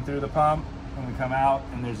 We come through the pump and we come out,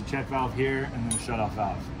 and there's a check valve here and then a shut-off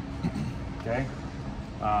valve. Okay.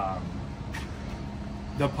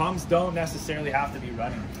 The pumps don't necessarily have to be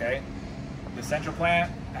running. Okay. The central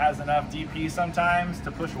plant has enough DP sometimes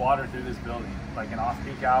to push water through this building, like in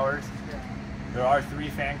off-peak hours. There are 3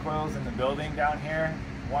 fan coils in the building down here,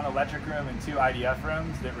 1 electric room and 2 IDF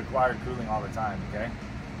rooms that require cooling all the time, okay?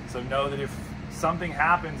 So know that if something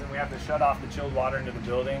happens and we have to shut off the chilled water into the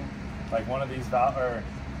building, like one of these valves, or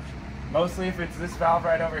mostly if it's this valve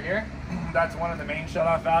right over here, that's one of the main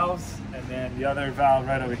shut-off valves, and then the other valve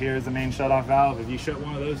right over here is the main shut-off valve. If you shut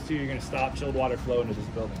one of those 2, you're gonna stop chilled water flow into this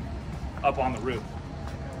building, up on the roof.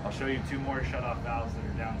 I'll show you 2 more shut-off valves that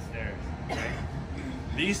are downstairs, okay?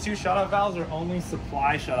 These 2 shut-off valves are only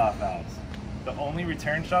supply shut-off valves. The only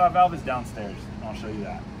return shut-off valve is downstairs, and I'll show you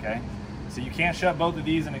that, okay? So you can't shut both of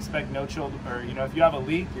these and expect no chilled, or if you have a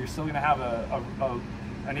leak, you're still gonna have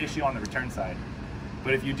an issue on the return side.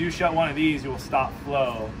 But if you do shut one of these, you'll stop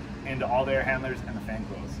flow into all the air handlers and the fan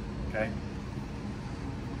coils, okay?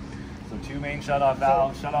 So 2 main shut-off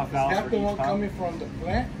valves, Is for that the each one pump. coming from the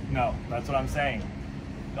plant? No, that's what I'm saying.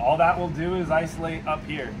 All that will do is isolate up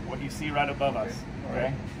here, what you see right above us,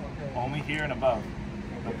 okay? Only here and above.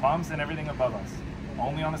 The pumps and everything above us.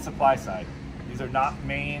 Only on the supply side. These are not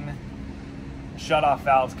main shut-off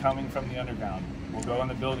valves coming from the underground. We'll go in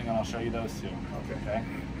the building and I'll show you those 2, okay?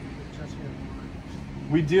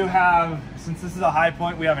 We do have, since this is a high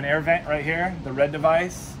point, we have an air vent right here, the red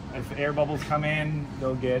device. If air bubbles come in,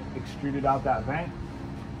 they'll get extruded out that vent.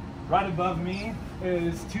 Right above me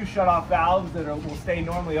is 2 shut-off valves that will stay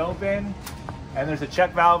normally open, and there's a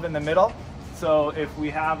check valve in the middle. So if we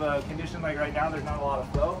have a condition like right now, there's not a lot of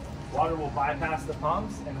flow, water will bypass the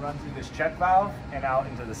pumps and run through this check valve and out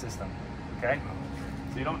into the system, okay?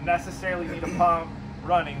 So you don't necessarily need a pump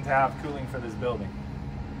running to have cooling for this building.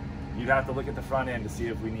 You'd have to look at the front end to see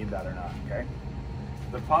if we need that or not, okay?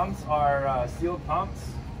 The pumps are sealed pumps.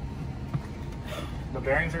 The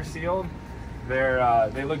bearings are sealed.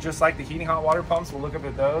 They look just like the heating hot water pumps. We'll look up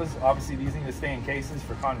at those. Obviously, these need to stay in cases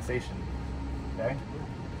for condensation. Okay.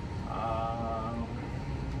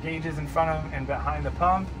 Gauges in front of and behind the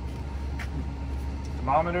pump.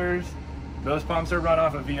 Thermometers. Those pumps are run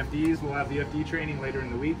off of VFDs. We'll have VFD training later in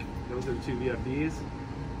the week. Those are the 2 VFDs.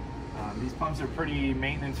 These pumps are pretty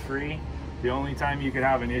maintenance free. The only time you could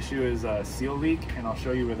have an issue is a seal leak, and I'll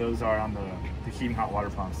show you where those are on the the heating hot water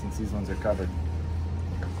pumps since these ones are covered.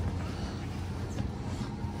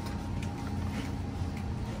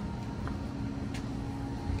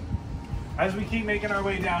 As we keep making our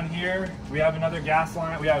way down here, we have another gas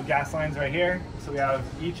line. We have gas lines right here. So we have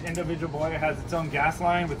each individual boiler has its own gas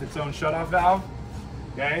line with its own shutoff valve.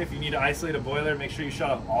 Okay, if you need to isolate a boiler, make sure you shut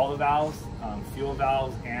off all the valves, fuel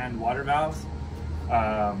valves and water valves.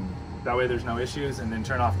 That way there's no issues, and then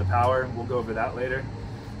turn off the power. We'll go over that later.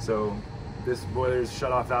 So this boiler's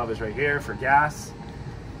shutoff valve is right here for gas.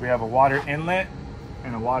 We have a water inlet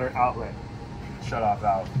and a water outlet shutoff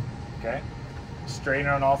valve, okay? Strainer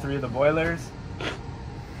on all three of the boilers.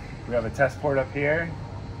 We have a test port up here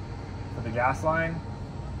for the gas line.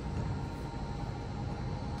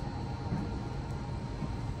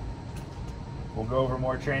 We'll go over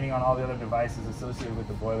more training on all the other devices associated with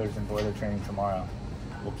the boilers and boiler training tomorrow.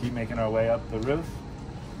 We'll keep making our way up the roof.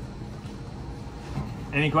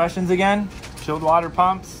 Any questions again? Chilled water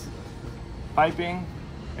pumps, piping.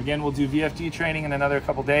 Again, we'll do VFD training in another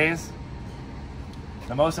couple days.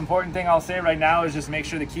 The most important thing I'll say right now is just make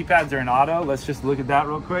sure the keypads are in auto. Let's just look at that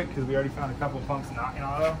real quick because we already found a couple pumps not in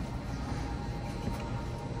auto.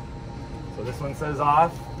 So this one says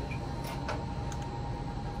off,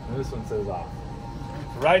 and this one says off.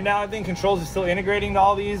 Right now, I think controls are still integrating to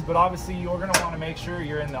all these, but obviously you're gonna wanna make sure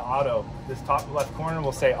you're in the auto. This top left corner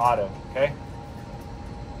will say auto, okay?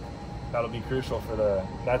 That'll be crucial for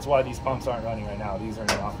that's why these pumps aren't running right now. These are in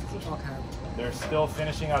the off position. Okay. They're still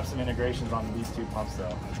finishing up some integrations on these two pumps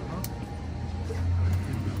though.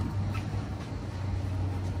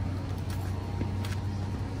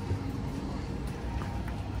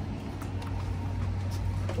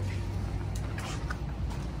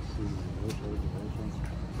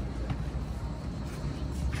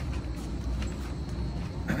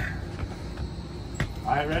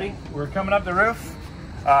 All right, ready? We're coming up the roof.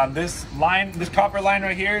 This copper line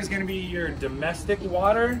right here is going to be your domestic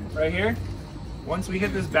water right here. Once we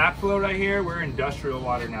hit this backflow right here, we're industrial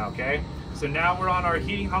water now, okay? So now we're on our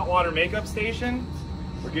heating hot water makeup station.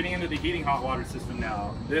 We're getting into the heating hot water system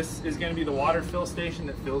now. This is going to be the water fill station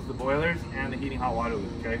that fills the boilers and the heating hot water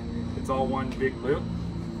loop, okay? It's all one big loop.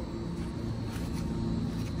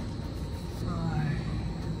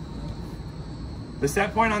 The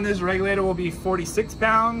set point on this regulator will be 46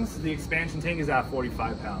 pounds. The expansion tank is at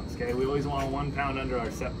 45 pounds, okay? We always want 1 pound under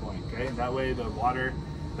our set point, okay? That way the water,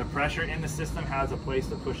 the pressure in the system has a place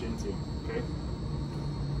to push into, okay?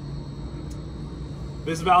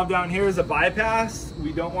 This valve down here is a bypass.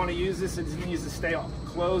 We don't want to use this. It needs to stay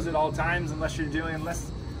closed at all times unless you're doing,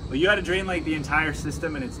 well, you got to drain like the entire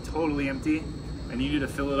system and it's totally empty and you need to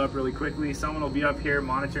fill it up really quickly. Someone will be up here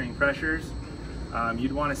monitoring pressures.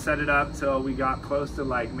 You'd want to set it up till we got close to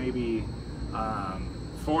like maybe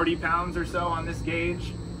 40 pounds or so on this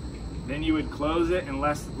gauge. Then you would close it and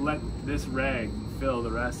let this reg fill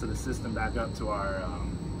the rest of the system back up to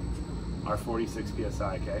our 46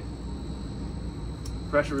 psi, okay?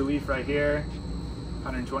 Pressure relief right here,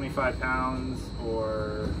 125 pounds,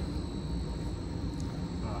 or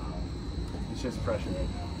it's just pressure right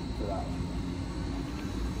now for that one.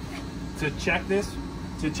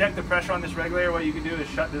 To check the pressure on this regulator, what you can do is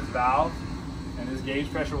shut this valve, and this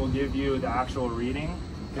gauge pressure will give you the actual reading,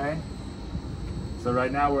 okay? So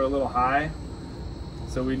right now we're a little high,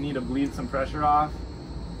 so we need to bleed some pressure off.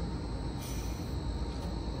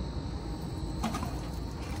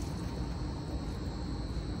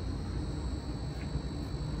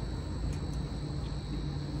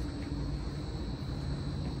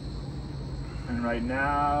 And right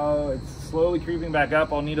now it's slowly creeping back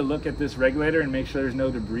up. I'll need to look at this regulator and make sure there's no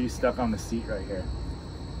debris stuck on the seat right here.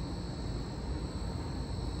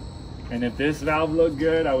 And if this valve looked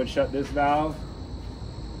good, I would shut this valve.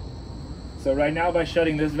 So right now by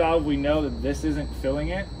shutting this valve, we know that this isn't filling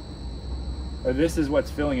it, or this is what's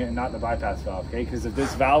filling it and not the bypass valve, okay? Because if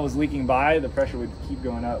this valve was leaking by, the pressure would keep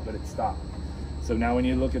going up, but it stopped. So now we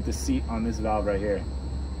need to look at the seat on this valve right here.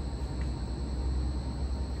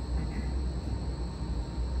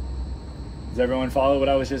 Does everyone follow what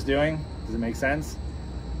I was just doing? Does it make sense?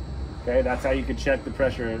 Okay, that's how you could check the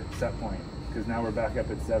pressure set point, because now we're back up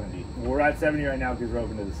at 70. We're at 70 right now because we're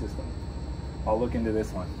open to the system. I'll look into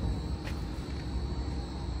this one.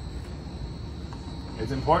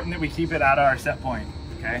 It's important that we keep it at our set point,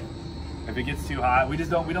 okay? If it gets too hot, we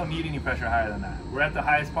don't need any pressure higher than that. We're at the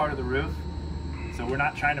highest part of the roof, so we're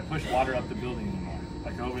not trying to push water up the building anymore.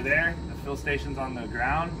 Like over there, the fill station's on the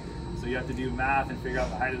ground, so you have to do math and figure out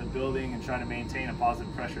the height of the building and try to maintain a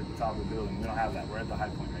positive pressure at the top of the building. We don't have that. We're at the high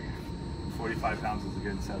point right here. 45 pounds is a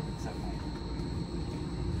good set point.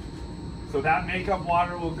 So that makeup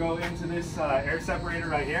water will go into this air separator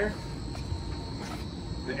right here.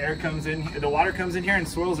 the air comes in, the water comes in here and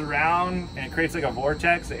swirls around and it creates like a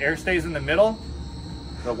vortex. The air stays in the middle,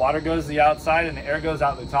 the water goes to the outside and the air goes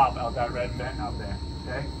out the top, out that red vent out there,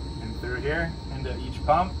 okay? And through here into each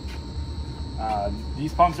pump.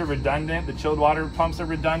 These pumps are redundant, the chilled water pumps are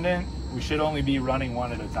redundant. We should only be running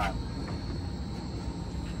one at a time.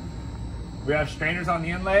 We have strainers on the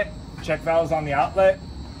inlet, check valves on the outlet.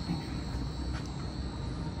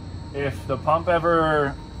 If the pump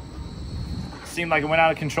ever seemed like it went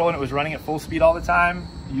out of control and it was running at full speed all the time,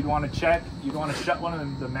 you'd want to check, you'd want to shut one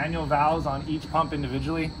of the manual valves on each pump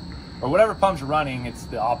individually, or whatever pump's running, it's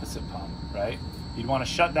the opposite pump, right? You'd want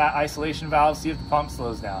to shut that isolation valve, see if the pump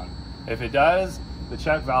slows down. If it does, the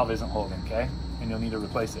check valve isn't holding, okay? And you'll need to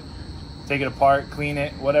replace it. Take it apart, clean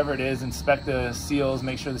it, whatever it is, inspect the seals,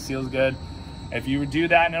 make sure the seal's good. If you do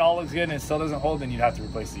that and it all looks good and it still doesn't hold, then you'd have to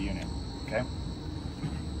replace the unit, okay?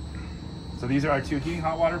 So these are our two heating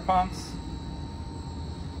hot water pumps.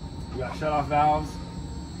 We got shut-off valves,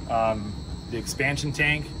 the expansion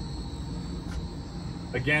tank.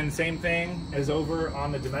 Again, same thing as over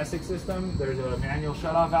on the domestic system. There's a manual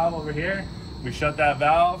shut-off valve over here. We shut that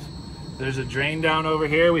valve. There's a drain down over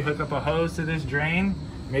here. We hook up a hose to this drain.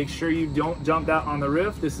 Make sure you don't dump that on the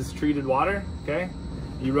roof. This is treated water, okay?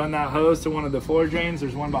 You run that hose to one of the floor drains.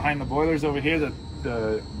 There's one behind the boilers over here that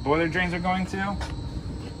the boiler drains are going to.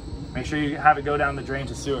 Make sure you have it go down the drain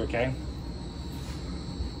to sewer, okay?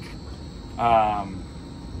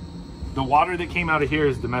 The water that came out of here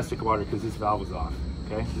is domestic water because this valve was off,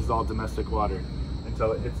 okay? This is all domestic water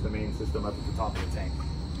until it hits the main system up at the top of the tank.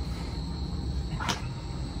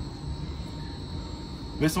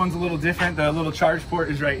 This one's a little different. The little charge port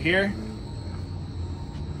is right here,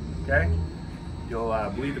 okay? You'll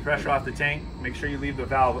bleed the pressure off the tank. Make sure you leave the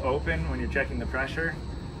valve open when you're checking the pressure.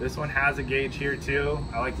 This one has a gauge here too.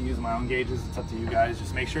 I like to use my own gauges. It's up to you guys.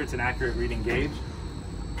 Just make sure it's an accurate reading gauge.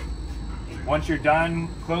 Once you're done,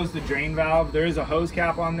 close the drain valve. There is a hose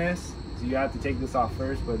cap on this, so you have to take this off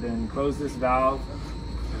first, but then close this valve,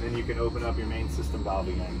 and then you can open up your main system valve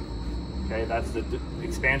again. Okay, that's the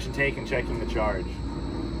expansion tank and checking the charge.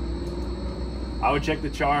 I would check the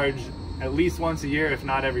charge at least once a year, if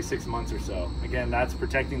not every 6 months or so. Again, that's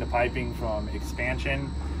protecting the piping from expansion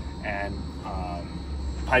and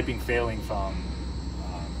piping failing from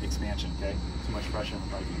expansion, okay? Too much pressure in the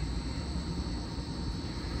piping.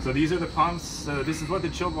 So these are the pumps. This is what the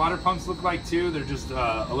chilled water pumps look like too. They're just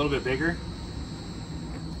a little bit bigger.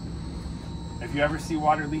 If you ever see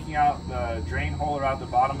water leaking out the drain hole or out the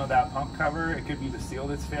bottom of that pump cover, it could be the seal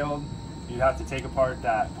that's failed. You'd have to take apart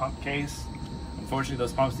that pump case. Unfortunately,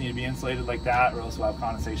 those pumps need to be insulated like that or else we'll have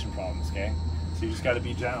condensation problems, okay? So you just gotta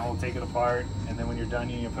be gentle, take it apart, and then when you're done,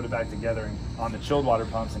 you need to put it back together on the chilled water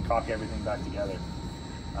pumps and caulk everything back together.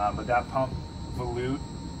 But that pump volute,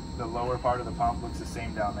 the lower part of the pump, looks the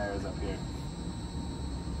same down there as up here.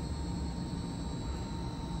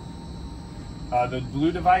 The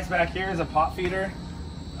blue device back here is a pot feeder.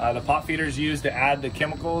 The pot feeder is used to add the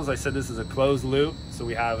chemicals. I said this is a closed loop, so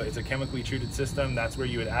it's a chemically treated system. That's where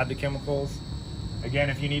you would add the chemicals.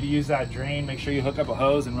 Again, if you need to use that drain, make sure you hook up a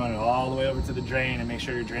hose and run it all the way over to the drain and make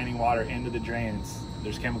sure you're draining water into the drains.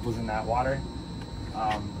 There's chemicals in that water.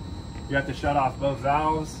 You have to shut off both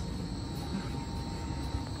valves.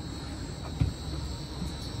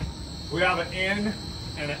 We have an in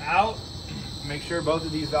and an out. Make sure both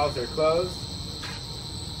of these valves are closed.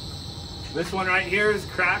 This one right here is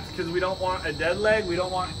cracked because we don't want a dead leg. We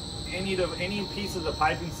don't want any piece of the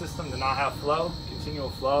piping system to not have flow,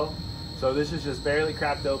 continual flow. So this is just barely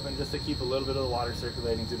cracked open just to keep a little bit of the water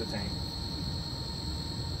circulating through the tank.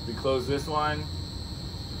 We close this one.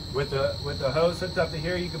 With the hose hooked up to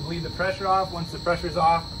here, you can bleed the pressure off. Once the pressure's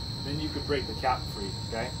off, then you can break the cap free,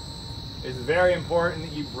 okay? It's very important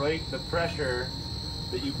that you break the pressure,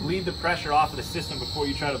 that you bleed the pressure off of the system before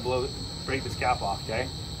you try to break this cap off, okay?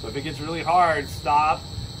 So if it gets really hard, stop,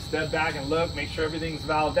 step back and look, make sure everything's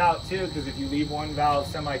valved out too, because if you leave one valve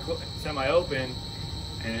semi-open,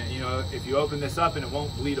 and you know, if you open this up and it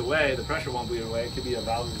won't bleed away, the pressure won't bleed away, it could be a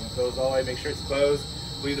valve that's closed all the way. Make sure it's closed,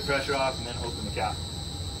 bleed the pressure off, and then open the cap.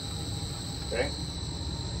 Okay?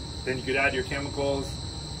 Then you could add your chemicals.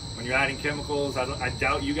 When you're adding chemicals, I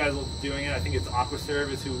doubt you guys will be doing it. I think it's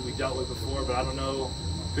AquaServe is who we dealt with before, but I don't know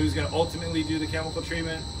who's going to ultimately do the chemical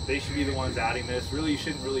treatment. They should be the ones adding this. Really, you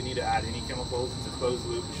shouldn't really need to add any chemicals. It's a closed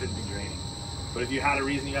loop. It shouldn't be draining. But if you had a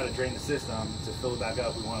reason you had to drain the system to fill it back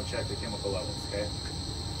up, we want to check the chemical levels, okay?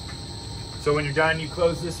 So when you're done, you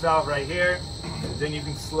close this valve right here. Then you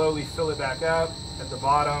can slowly fill it back up at the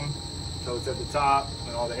bottom until it's at the top.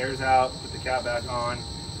 When all the air's out, put the cap back on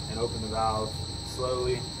and open the valve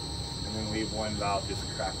slowly. And then leave one valve just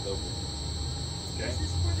cracked open. Okay. Is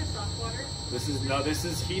this for the soft water? This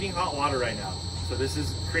is heating hot water right now. So this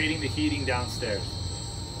is creating the heating downstairs.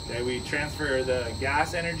 Okay, we transfer the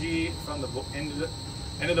gas energy from the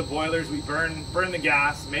into the boilers. We burn the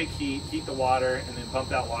gas, make heat the water, and then pump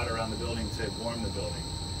that water around the building to warm the building.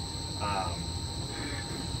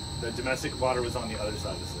 The domestic water was on the other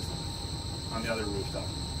side of the system, on the other rooftop.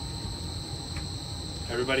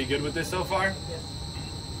 Everybody good with this so far? Yes.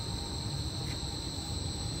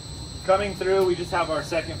 Coming through, we just have our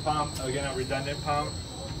second pump, again a redundant pump.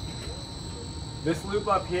 This loop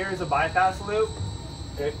up here is a bypass loop.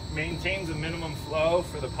 It maintains a minimum flow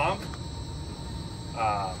for the pump.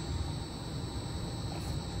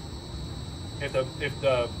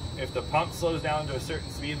 If the pump slows down to a certain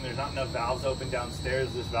speed and there's not enough valves open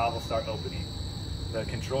downstairs, this valve will start opening. The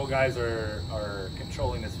control guys are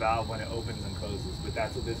controlling this valve when it opens and closes, but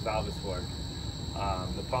that's what this valve is for.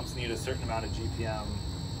 The pumps need a certain amount of GPM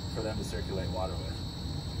for them to circulate water with.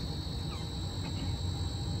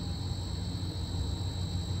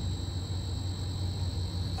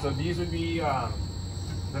 So these would be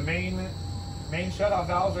the main shutoff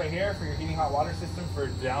valves right here for your heating hot water system for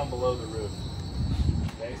down below the roof.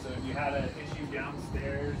 Okay, so if you had an issue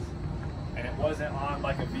downstairs and it wasn't on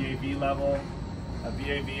like a VAV level, a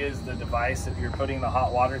VAV is the device that you're putting the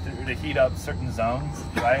hot water through to heat up certain zones,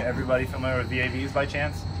 right? Everybody familiar with VAVs by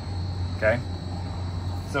chance? Okay.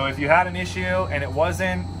 So if you had an issue and it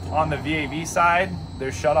wasn't on the VAV side,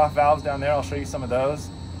 there's shutoff valves down there. I'll show you some of those.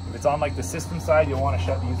 If it's on like the system side, you'll want to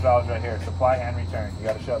shut these valves right here, supply and return. You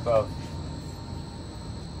got to shut both.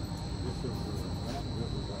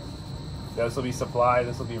 This will be supply,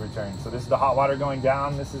 this will be return. So this is the hot water going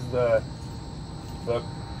down. This is the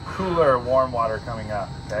cooler warm water coming up,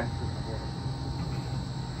 okay?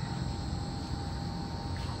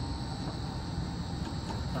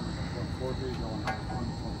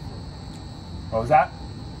 What was that?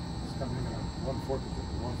 It's coming in at 140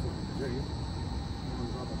 degrees.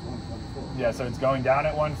 Yeah, so it's going down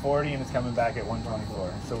at 140 and it's coming back at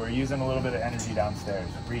 124. So we're using a little bit of energy downstairs,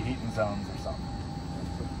 reheating zones or something.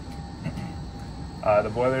 The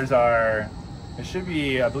boilers are, it should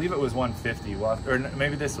be, I believe it was 150, well, or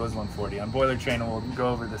maybe this was 140. On boiler train, we'll go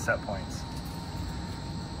over the set points.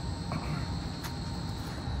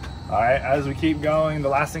 All right, as we keep going, the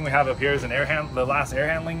last thing we have up here is the last air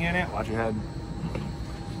handling unit. Watch your head.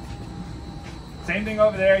 Same thing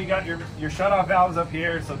over there, you got your shutoff valves up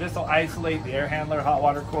here, so this will isolate the air handler hot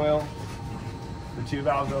water coil. The two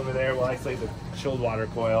valves over there will isolate the chilled water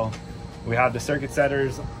coil. We have the circuit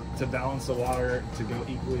setters to balance the water to go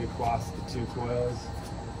equally across the two coils.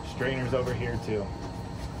 Strainers over here too.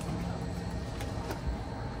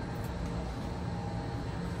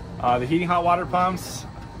 The heating hot water pumps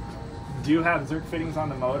do have Zerk fittings on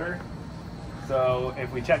the motor. So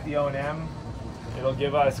if we check the O&M, it'll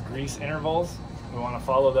give us grease intervals. We want to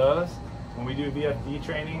follow those. When we do VFD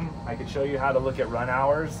training, I could show you how to look at run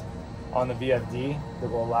hours on the VFD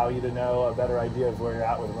that will allow you to know a better idea of where you're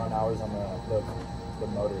at with run hours on the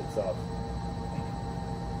motor itself.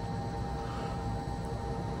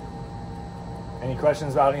 Any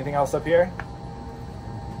questions about anything else up here?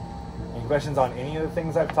 Any questions on any of the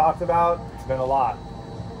things I've talked about? It's been a lot.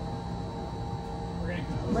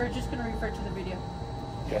 We're just going to refer to the video.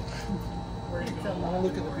 Okay. We're gonna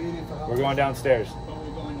look at the video for how We're going downstairs. But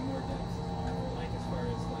we're going to more depth, like as far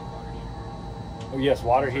as like water heater. Oh, yes,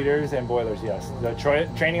 water heaters and boilers, yes. The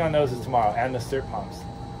training on those is tomorrow, and the STIRT pumps.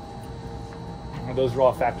 And those are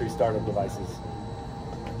all factory startup devices.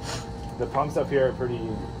 The pumps up here are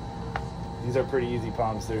these are pretty easy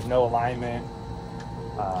pumps. There's no alignment.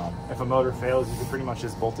 If a motor fails, you can pretty much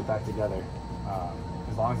just bolt it back together.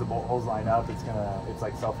 As long as the bolt holes line up, it's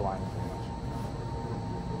like self-alignment pretty much.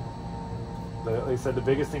 But like I said, the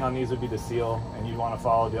biggest thing on these would be the seal, and you'd want to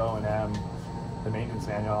follow the O&M, the maintenance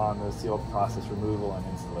manual on the seal process removal and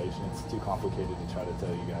installation. It's too complicated to try to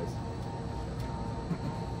tell you guys.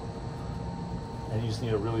 And you just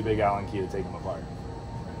need a really big Allen key to take them apart.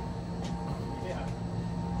 Yeah.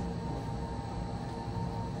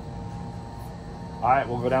 All right,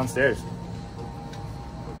 we'll go downstairs.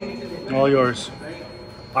 All yours.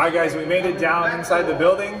 All right, guys, we made it down inside the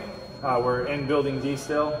building. We're in building D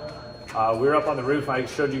still. We were up on the roof. I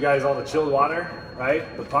showed you guys all the chilled water,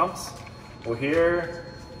 right? The pumps. Well, here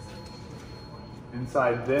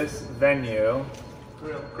inside this venue,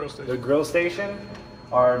 the grill station,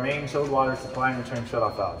 our main chilled water supply and return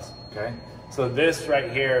shutoff valves. Okay, so this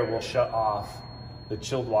right here will shut off the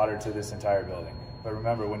chilled water to this entire building. But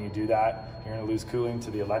remember, when you do that, you're going to lose cooling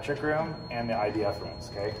to the electric room and the IDF rooms.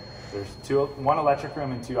 Okay, there's one electric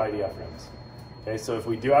room and two IDF rooms. Okay, so if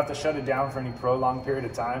we do have to shut it down for any prolonged period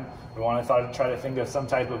of time, we want to try to think of some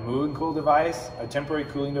type of move and cool device, a temporary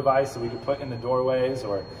cooling device that we could put in the doorways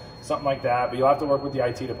or something like that. But you'll have to work with the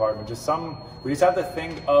IT department. We just have to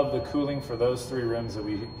think of the cooling for those 3 rooms that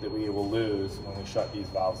we will lose when we shut these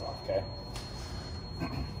valves off. Okay.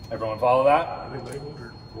 Everyone follow that?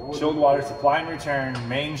 Chilled water supply and return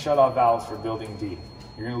main shutoff valves for building D.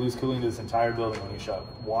 You're going to lose cooling to this entire building when you shut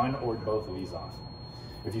one or both of these off.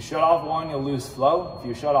 If you shut off one, you'll lose flow. If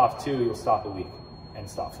you shut off 2, you'll stop a leak and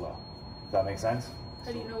stop flow. Does that make sense?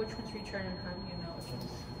 How do you know which one's return and how do you know which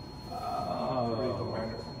one's?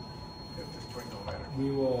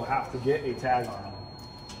 We will have to get a tag on them.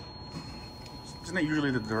 Isn't that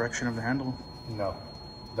usually the direction of the handle? No,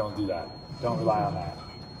 don't do that. Don't rely on that.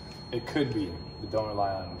 It could be, but don't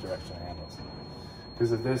rely on direction of handles.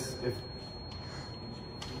 Because if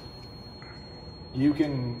you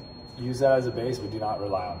can use that as a base, but do not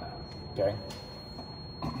rely on that, okay?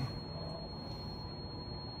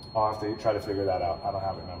 I'll have to try to figure that out. I don't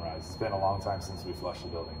have it memorized. It's been a long time since we flushed the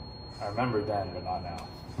building. I remember it then, but not now.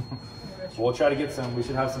 We'll try to get we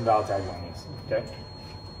should have some valve tags on these, okay?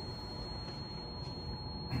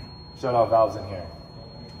 Shut off valves in here.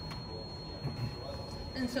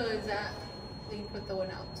 And so is that, you put the one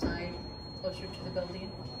outside, closer to the building?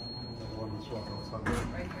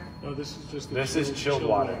 Right here? No, this is just. This is chilled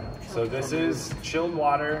water. So this is chilled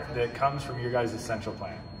water that comes from your guys' central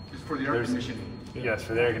plant. It's for the air conditioning. Yes,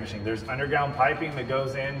 for the air conditioning. There's underground piping that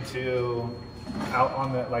goes into out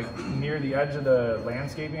on the near the edge of the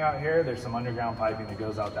landscaping out here. There's some underground piping that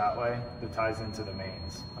goes out that way that ties into the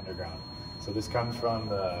mains underground. So this comes from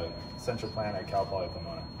the central plant at Cal Poly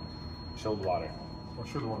Pomona. Chilled water. Well,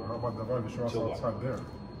 chilled water. How about the valve outside there?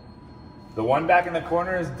 The one back in the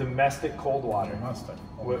corner is domestic cold water. Domestic.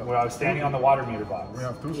 Where I was standing on the water meter box. We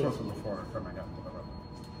have 2 sources of water coming up.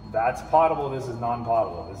 That's potable, this is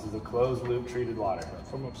non-potable. This is a closed loop treated water.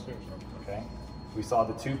 From upstairs. Okay? We saw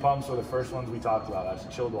the 2 pumps were the first ones we talked about. That's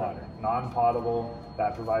chilled water. Non-potable,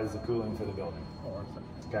 that provides the cooling for the building. Oh, I see.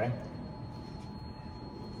 Okay?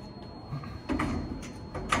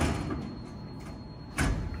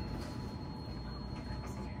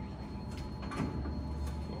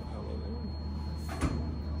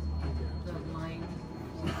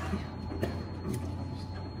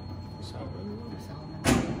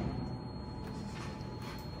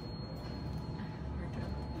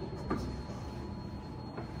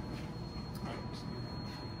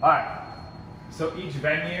 All right, so each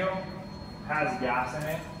venue has gas in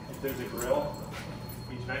it. If there's a grill,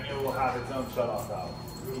 each venue will have its own shutoff valve.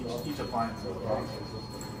 Each appliance will.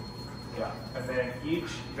 Yeah, and then each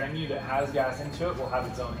venue that has gas into it will have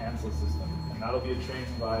its own ANSEL system, and that'll be a training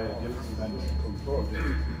by a different vendor.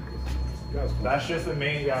 That's just a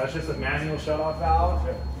that's just a manual shutoff valve.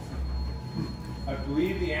 I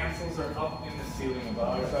believe the ANSELs are up in the ceiling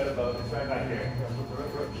above. It's right above. It's right back here.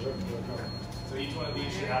 So each one of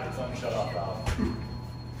these should have its own shutoff valve.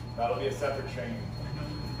 That'll be a separate training.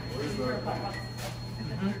 It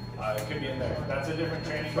could be in there. That's a different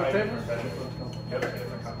training by a different vendor. Yep,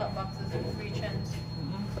 different company. Hot boxes and reach ends.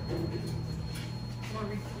 More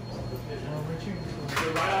reach ends. So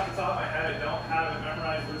right off the top of my head, I don't have it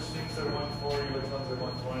memorized which things are 140, which ones are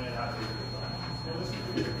 120, and how to do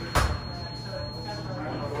it.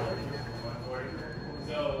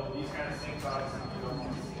 So these kind of sinks, obviously, you don't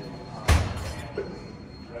want to see them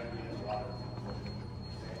directly in the water.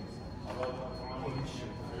 Above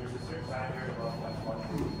 120, there's a certain time here above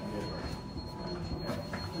 120.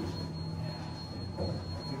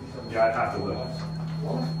 Yeah, I'd have to look.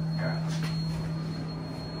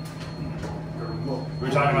 We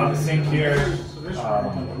were talking about the sink here.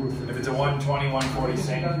 If it's a 120, 140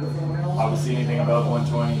 sink, obviously anything above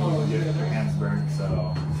 120, you can get your hands burned.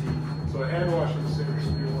 So a hand wash in the sink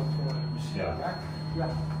should be 120. yeah,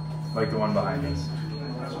 like the one behind us.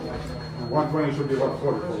 120 should be 140 for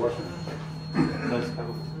washing.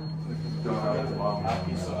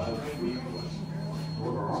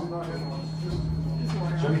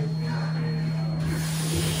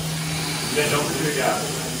 Then don't forget gas.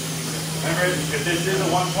 Remember, if this is a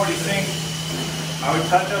 140 sink, I would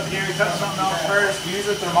touch up here, touch something else first, use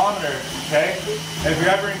a thermometer, okay? If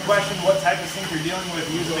you're ever in question what type of sink you're dealing with,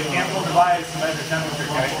 use a mechanical device to measure temperature,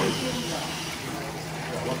 okay?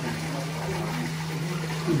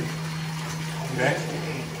 Okay?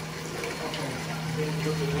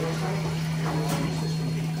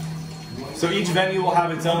 So each venue will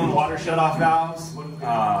have its own water shutoff valves.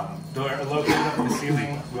 They're located up in the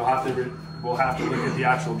ceiling. We'll have to look at the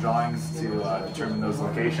actual drawings to determine those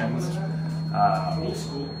locations.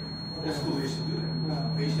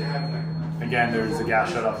 And again, there's the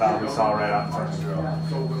gas shutoff valve we saw right out in front of the grill.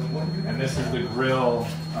 And this is the grill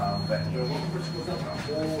venue.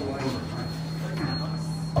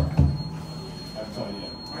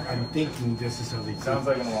 I'm thinking this is how they Sounds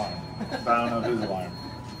like an alarm, but I don't know whose alarm.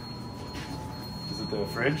 Is it the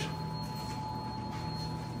fridge?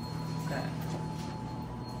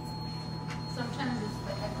 Sometimes it's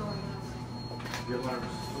the echoing.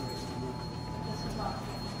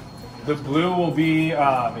 The blue will be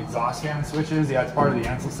exhaust fan switches. Yeah, it's part of the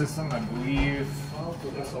Ansel system, I believe.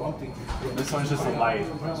 This one's just a light.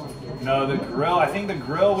 No, the grill, I think the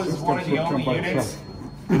grill was one of the only units,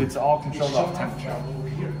 but it's all controlled off temperature,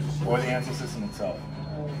 or the Ansel system itself.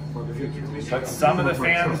 But some of the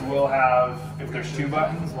fans will have, if there's two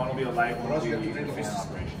buttons, one will be a light, one will be a fan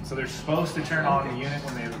operation. So they're supposed to turn on the unit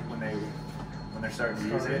when they're starting to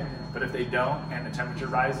use it, but if they don't and the temperature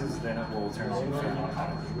rises, then it will turn on the fan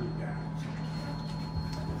automatically.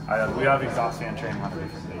 We have exhaust fan training on a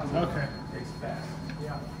different day. Okay.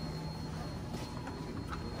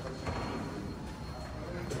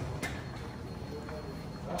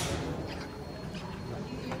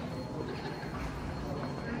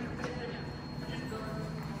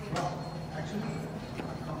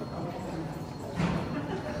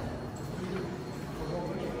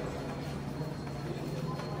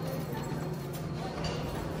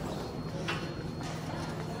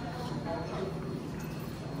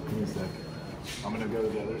 Give me a sec. I'm gonna go to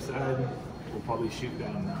the other side. We'll probably shoot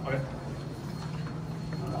down that way.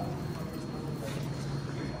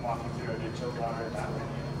 Walking through, I did chill water that way.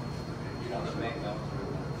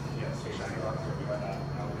 Yes, exactly. But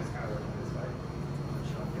now we're just kind of looking this way.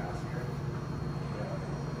 Showing gas here.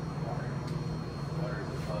 Water is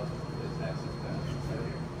above this access gas.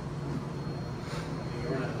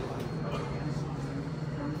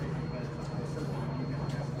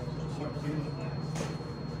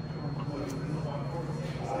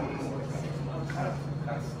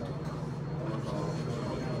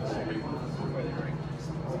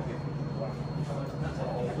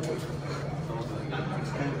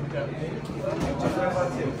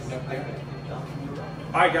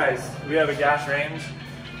 All right, guys, we have a gas range.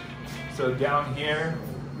 So down here,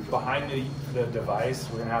 behind the device,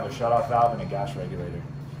 we're gonna have a shutoff valve and a gas regulator.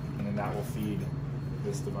 And then that will feed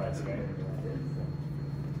this device, okay?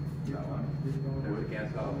 There's a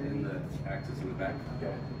gas valve in the axis in the back.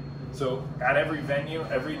 Okay. So at every venue,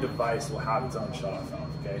 every device will have its own shutoff valve,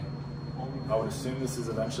 okay? I would assume this is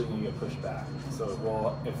eventually going to get pushed back. So it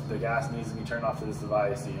will, if the gas needs to be turned off to this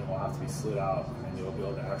device, the unit will have to be slid out, and then you'll be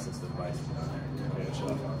able to access the device. Okay, the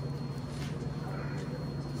shutoff valve.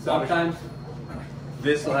 Sometimes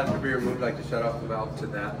this will have to be removed, like to shut off the valve to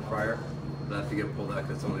that prior. They'll have to get pulled out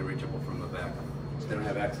because it's only reachable from the back. They don't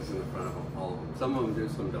have access in the front of them, all of them. Some of them do,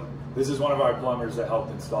 some don't. This is one of our plumbers that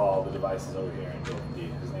helped install the devices over here in Building D.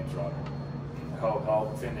 His name's Robert.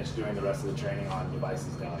 Help finish doing the rest of the training on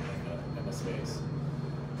devices down in the space.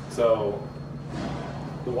 So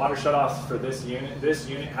the water shutoffs for this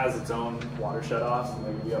unit has its own water shutoffs, and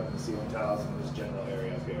they will be up in the ceiling tiles in this general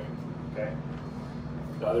area up here. Okay.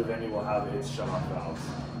 The other venue will have its shutoff valves.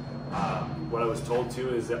 What I was told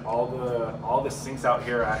too is that all the sinks out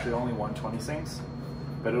here are actually only 120 sinks,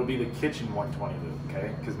 but it'll be the kitchen 120 loop.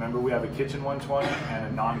 Okay, because remember we have a kitchen 120 and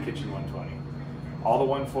a non-kitchen 120. All the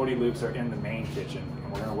 140 loops are in the main kitchen,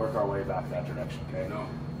 and we're going to work our way back that direction. Okay. No.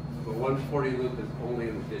 The 140 loop is only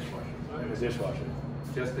in the dishwasher. In the dishwasher.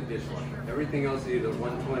 Just the dishwasher. Everything else is either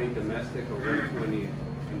 120 domestic or 120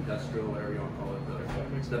 industrial area, I'll call it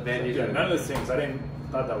the venue. Yeah, none of the sinks. I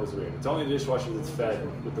thought that was weird. It's only the dishwasher that's fed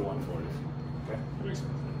with the 140s. Okay.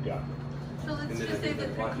 Yeah. So let's just say the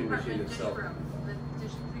three-compartment dish room, the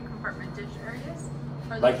three-compartment dish areas.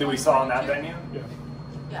 Like that we saw in that venue? Yeah.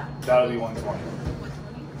 Yeah. That'll be 120.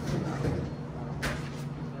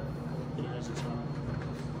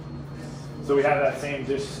 120. So we have that same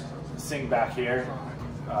dish sink back here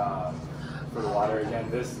for the water. Again,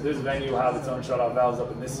 this venue will have its own shutoff valves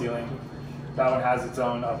up in this ceiling. That one has its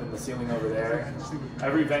own up in the ceiling over there.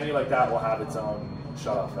 Every venue like that will have its own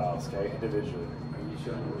shutoff valves, okay, individually. Are you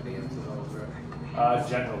showing where the Ansel valves are?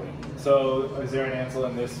 Generally. So is there an Ansel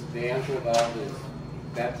in this? The Ansel valve is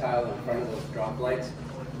that tile in front of those drop lights.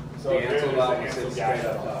 So the Ansel valve Ansel sits gas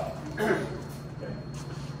straight up valve. top.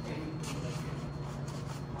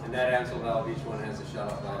 And that Ansel valve, each one has a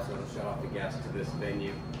shut-off valve, so it'll shut off the gas to this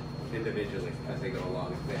venue individually as they go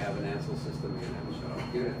along. If they have an Ansel system, you're going to have a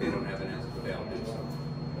shut-off. Even if they don't have an Ansel, but they all do so.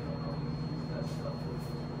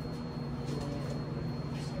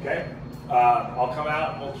 Okay, I'll come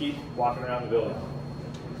out and we'll keep walking around the building.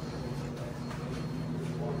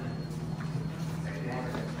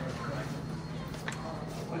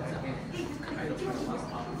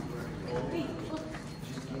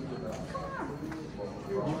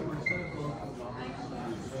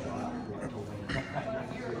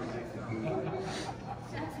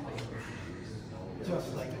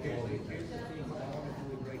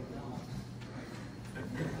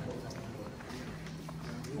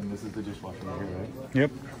 the dishwasher right here, right?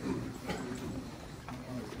 Yep.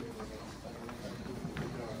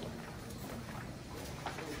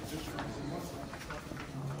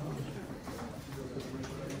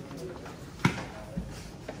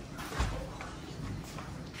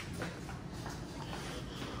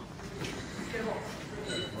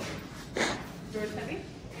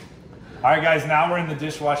 All right, guys, now we're in the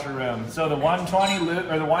dishwasher room. So the 120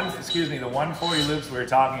 loop, or the 140 loops we were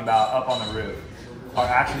talking about up on the roof are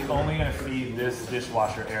actually only going to feed this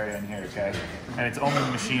dishwasher area in here, okay? And it's only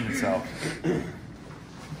the machine itself.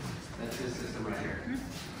 That's this system right here.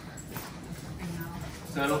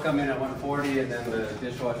 So it'll come in at 140, and then the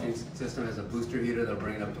dishwashing system has a booster heater that'll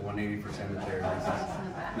bring it up to 180% of their releases.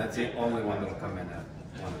 And that's the only one that'll come in at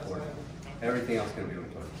 140. Everything else is going to be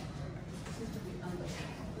 120.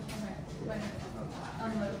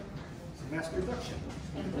 Mass production.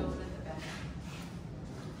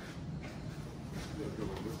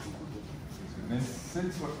 And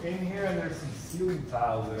since we're in here and there's some ceiling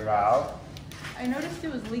tiles that are out. I noticed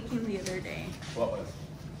it was leaking the other day. What was?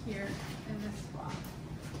 Here in this spot.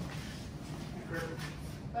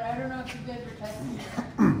 But I don't know if you guys were testing it.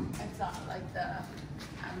 I saw like the.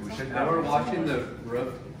 They were watching the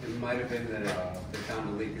roof. It might have been that they found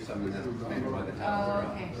a leak or something that's maybe why the tiles are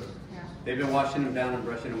up. Okay. Yeah. They've been washing them down and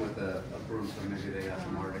brushing them with a broom, so maybe they got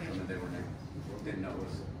some water that they were didn't know it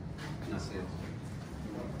was not sealed.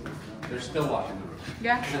 They're still washing the roof.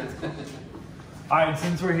 Yeah. All right,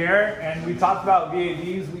 since we're here and we talked about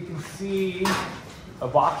VAVs, we can see a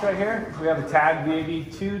box right here. We have a tag VAV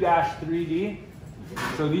 2-3D.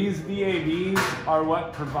 So these VAVs are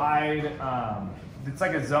what provide, it's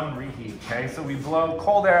like a zone reheat, okay? So we blow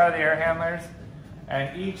cold air out of the air handlers,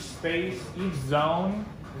 and each space, each zone,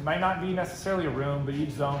 it might not be necessarily a room, but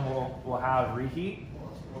each zone will have reheat.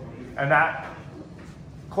 And that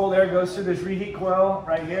cold air goes through this reheat coil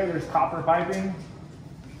right here. There's copper piping.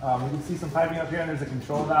 We can see some piping up here, and there's a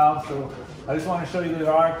control valve. So I just want to show you that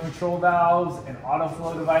there are control valves and auto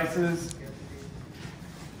flow devices.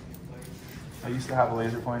 I used to have a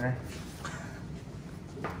laser pointer.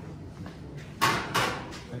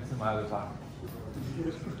 It's in my other pocket.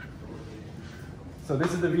 So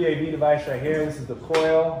this is the VAV device right here. This is the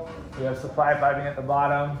coil. We have supply piping at the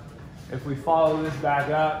bottom. If we follow this back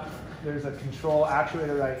up, there's a control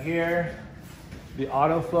actuator right here. The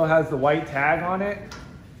auto flow has the white tag on it.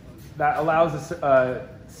 That allows a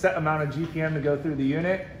set amount of GPM to go through the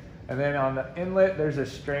unit. And then on the inlet, there's a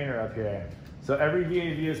strainer up here. So every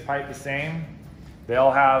VAV is piped the same. They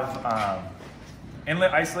all have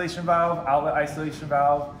inlet isolation valve, outlet isolation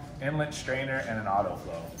valve, inlet strainer, and an auto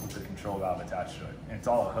flow with a control valve attached to it. And it's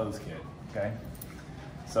all a hose kit, okay?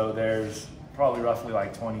 So there's probably roughly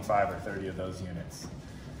like 25 or 30 of those units.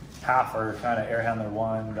 Half are kind of air handler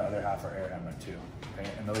 1, the other half are air handler 2. Okay?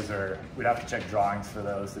 And those are, we'd have to check drawings for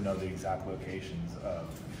those to know the exact locations of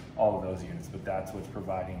all of those units, but that's what's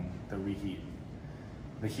providing the reheat,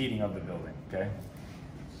 the heating of the building, okay?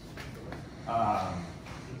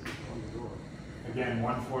 Again,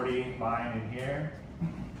 140 line in here.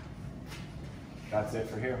 That's it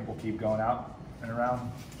for here. We'll keep going out and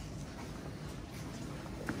around.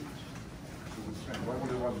 Why would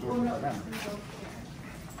they want to do it like that?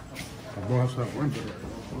 I'll go outside window.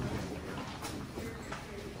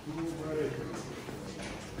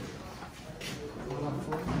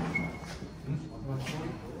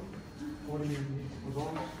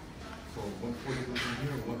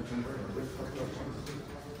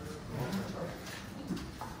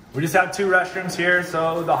 We just have 2 restrooms here,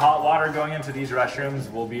 so the hot water going into these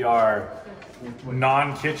restrooms will be our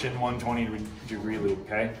non-kitchen 120-degree loop,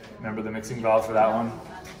 okay? Remember the mixing valve for that one?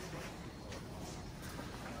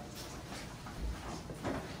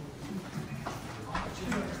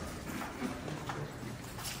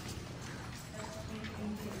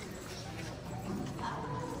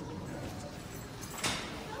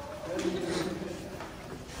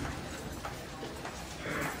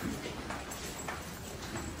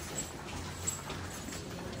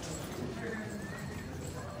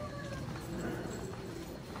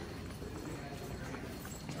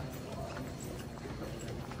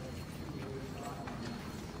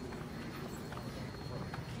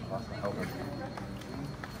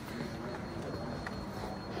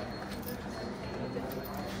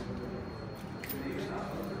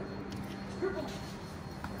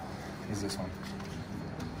 Is this one?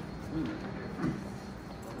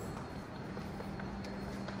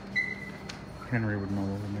 Henry would know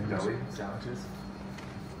what it means. Sandwiches.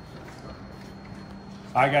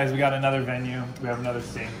 All right, guys, we got another venue. We have another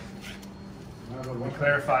sink. We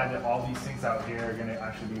clarified that all these sinks out here are going to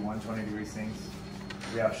actually be 120-degree sinks.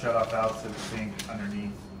 We have shut-off valves to the sink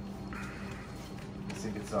underneath.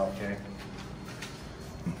 sink itself, okay?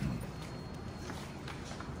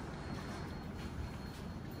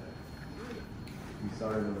 We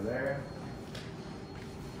started over there.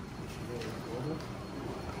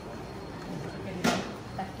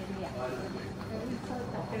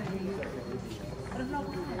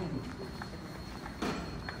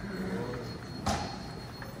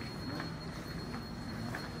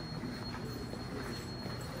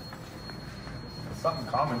 Something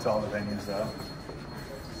common to all the venues, though.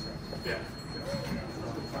 Yeah.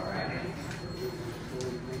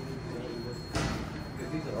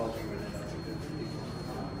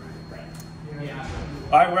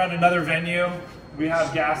 All right, we're at another venue. We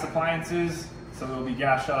have gas appliances, so there will be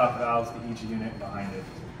gas shutoff valves to each unit behind it.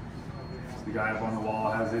 The guy up on the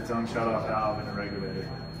wall has its own shutoff valve and a regulator.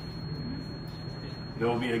 There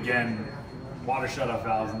will be, again, water shutoff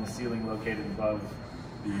valves in the ceiling located above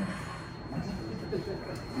the unit.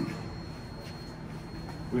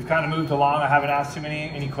 We've kind of moved along. I haven't asked too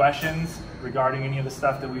any questions regarding any of the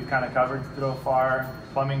stuff that we've kind of covered so far,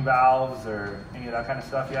 plumbing valves or any of that kind of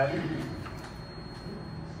stuff yet.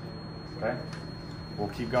 Okay, we'll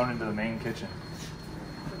keep going into the main kitchen.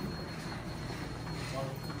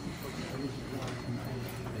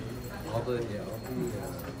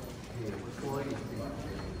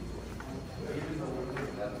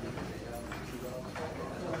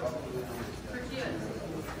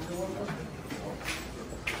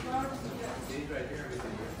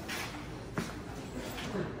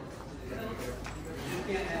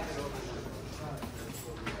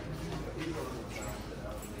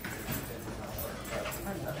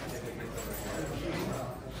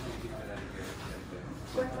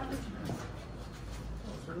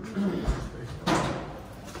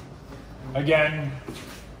 Again,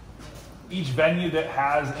 each venue that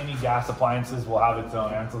has any gas appliances will have its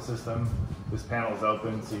own ANSEL system. This panel is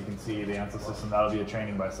open so you can see the ANSEL system. That'll be a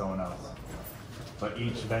training by someone else. But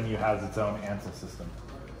each venue has its own ANSEL system.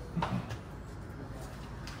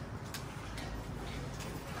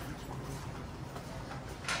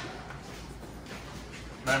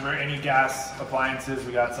 Remember, any gas appliances,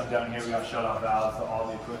 we got some down here, we got shut-off valves, so all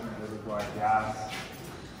the equipment that requires gas.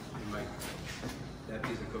 That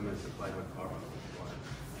piece of equipment is supplied with power.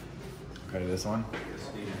 Okay, this one.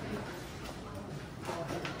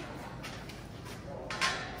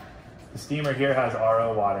 The steamer here has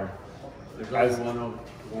RO water. There's only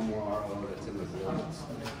one more RO that's in the global.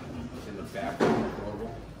 In the back of the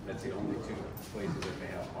global. That's the only two places that they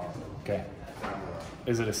have RO. Okay.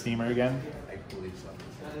 Is it a steamer again? I believe so.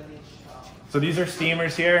 So these are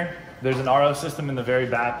steamers here. There's an RO system in the very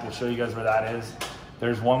back. We'll show you guys where that is.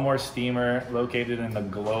 There's one more steamer located in the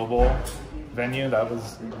global venue. That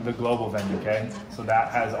was the global venue, okay? So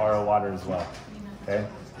that has RO water as well, okay?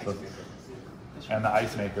 So, and the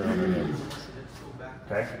ice maker over here,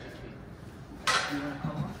 okay?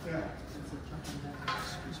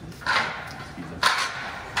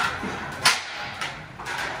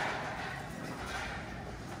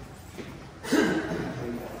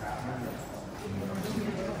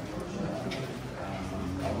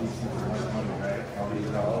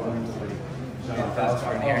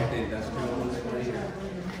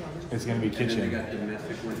 It's going to be kitchen. And then they got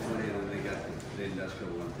domestic 120 and then they got the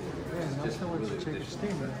industrial 140. It's just really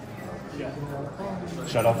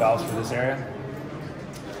Shut-off valves for this area?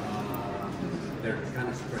 they're kind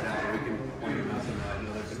of spread out. We can point them out. I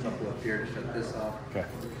know there's a couple up here to shut this off. Okay.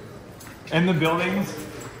 In the buildings,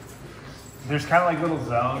 there's kind of like little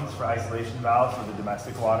zones for isolation valves for the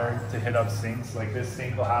domestic water to hit up sinks. Like this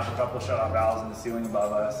sink will have a couple of shut-off valves in the ceiling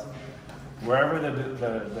above us. Wherever the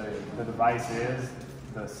device is,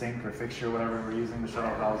 the sink or fixture, whatever we're using, the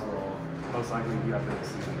shut-off valves will most likely be up at the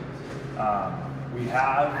ceiling. We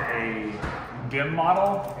have a BIM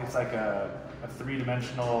model. It's like a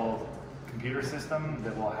three-dimensional computer system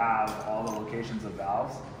that will have all the locations of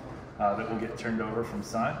valves that will get turned over from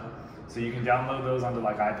Sun. So you can download those onto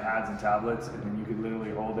like iPads and tablets, and then you could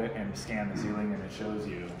literally hold it and scan the ceiling, and it shows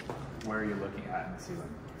you where you're looking at in the ceiling.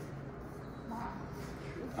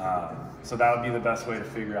 So that would be the best way to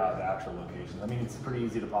figure out the actual locations. I mean, it's pretty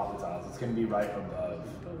easy to pop the tiles. It's going to be right above,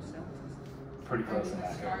 pretty close in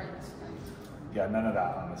that area. Yeah, none of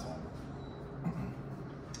that on this one.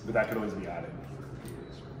 But that could always be added.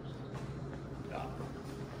 Yeah.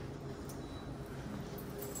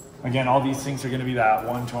 Again, all these sinks are going to be that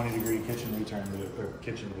 120-degree kitchen return loop, or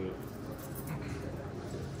kitchen loop.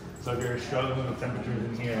 So if you're struggling with temperatures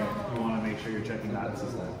in here, you want to make sure you're checking that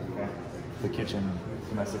system, okay? The kitchen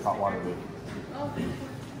domestic hot water loop.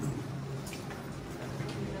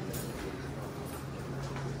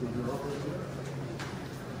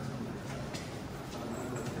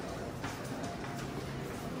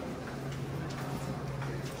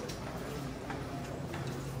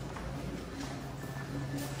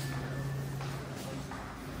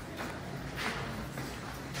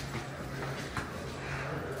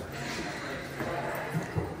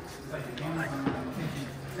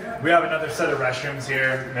 We have another set of restrooms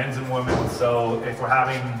here, men's and women's. So if we're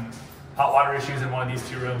having hot water issues in one of these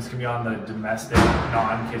two rooms, can be on the domestic,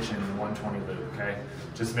 non-kitchen 120 loop, okay?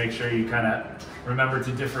 Just make sure you kind of remember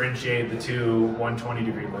to differentiate the two 120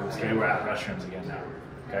 degree loops, okay? We're at restrooms again now,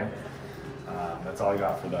 okay? That's all I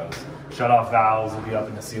got for those. Shut-off valves will be up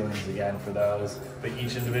in the ceilings again for those, but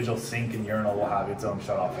each individual sink and urinal will have its own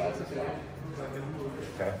shut-off valves as well.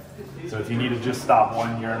 Okay? So if you need to just stop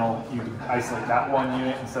one urinal, you can isolate that one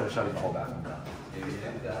unit instead of shutting the whole bathroom down.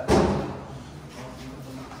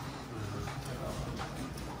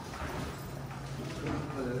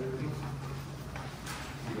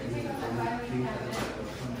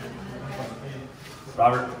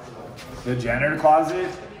 Robert, the janitor closet,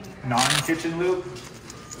 non-kitchen loop.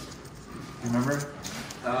 Remember?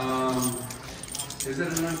 Is it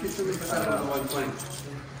a non-kitchen loop? I thought it was a 120.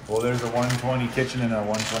 Well, there's a 120 kitchen and a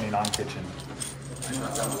 120 non-kitchen. I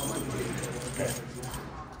thought that was 120. Okay.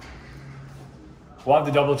 We'll have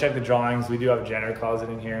to double check the drawings. We do have a janitor closet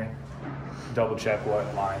in here. Double check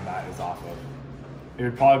what line that is off of. It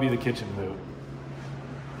would probably be the kitchen loop.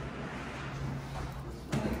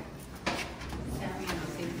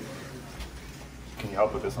 Can you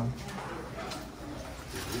help with this one?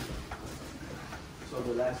 So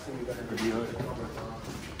the last thing you gotta review it.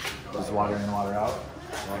 Just water in, water out.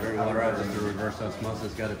 Water in, water out, just a reverse osmosis.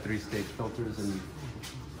 It's got a 3-stage filters and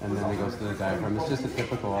then it goes to the diaphragm. It's just a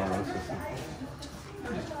typical RO system.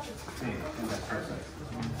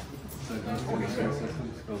 So it goes to the air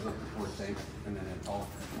system, goes up to 4 tanks, and then it all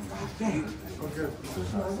combines.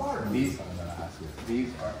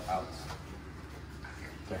 These are outs.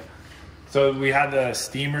 Okay. So we have the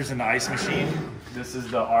steamers and the ice machine. This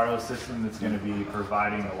is the RO system that's going to be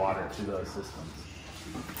providing the water to those systems.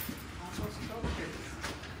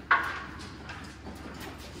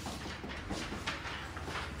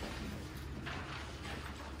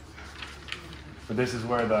 But this is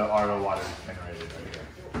where the RO water is generated right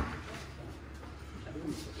here.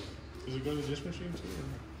 Does it go to the dish machine too?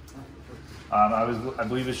 I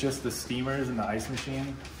believe it's just the steamers and the ice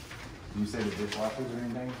machine. Did you say the dishwashers or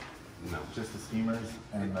anything? No. Just the steamers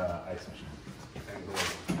and the ice machine.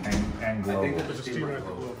 And Global. I think that the There's a steamer steamer at the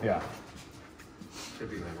global global. Yeah. should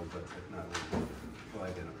be labeled, but if not labeled, we'll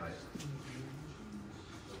identify it.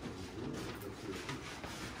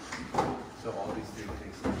 So all these 3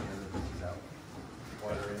 things together, this is out.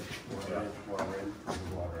 Water in, water in, water in,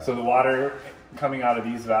 and water out. So the water coming out of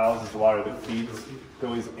these valves is the water that feeds,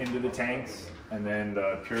 goes into the tanks, and then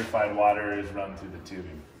the purified water is run through the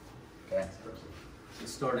tubing. Okay.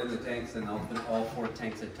 It's stored in the tanks, and all 4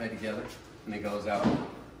 tanks are tied together, and it goes out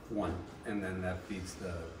 1, and then that feeds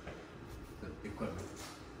the equipment.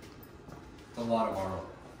 It's a lot of RO.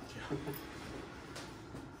 And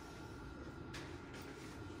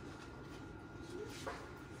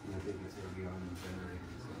I think it's going to be on generating,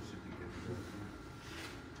 so it should be good to go.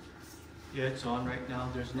 Yeah, it's on right now.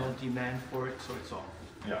 There's no demand for it, so it's off.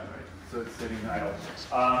 Yeah, right. So it's sitting idle.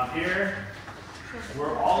 Here,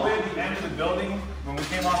 we're all the way at the end of the building. When we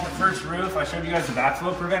came off the first roof, I showed you guys the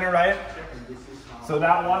backflow preventer, right? So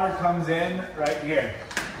that water comes in right here.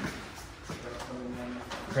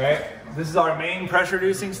 Right? This is our main pressure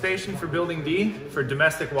reducing station for building D for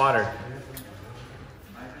domestic water.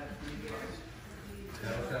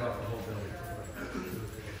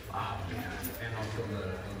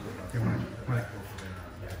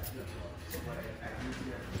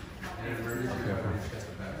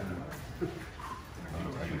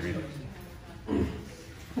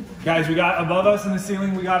 Guys, we got above us in the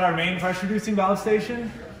ceiling, we got our main pressure reducing valve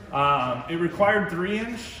station. It required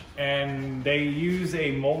 3-inch, and they use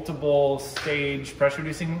a multiple stage pressure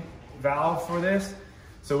reducing valve for this.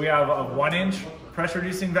 So we have a 1-inch pressure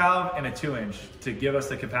reducing valve and a 2-inch to give us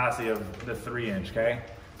the capacity of the 3-inch, okay?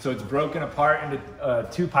 So it's broken apart into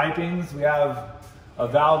 2 pipings. We have a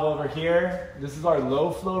valve over here. This is our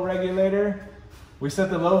low flow regulator. We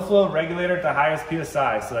set the low flow regulator at the highest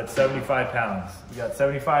PSI, so that's 75 pounds. We got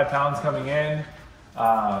 75 pounds coming in,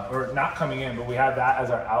 or not coming in, but we have that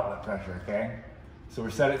as our outlet pressure, okay? So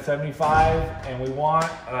we're set at 75, and we want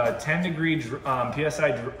a 10-degree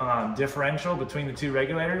PSI differential between the 2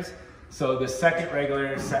 regulators. So the second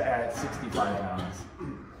regulator is set at 65 pounds.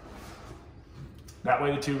 That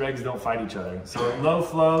way the 2 regs don't fight each other. So at low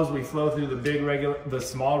flows, we flow through the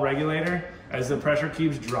small regulator. As the pressure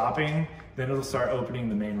keeps dropping, then it'll start opening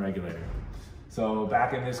the main regulator. So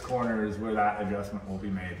back in this corner is where that adjustment will be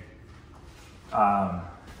made.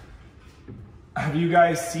 Have you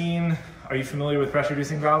guys seen, are you familiar with pressure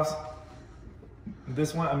reducing valves?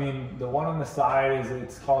 This one, I mean, the one on the side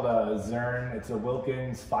it's called a Zern. It's a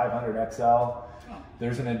Wilkins 500 XL.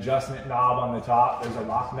 There's an adjustment knob on the top. There's a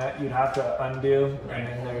lock nut you'd have to undo. And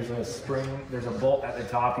then there's a spring, there's a bolt at the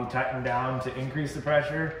top you tighten down to increase the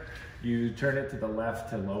pressure. You turn it to the left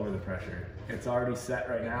to lower the pressure. It's already set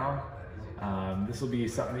right now. This will be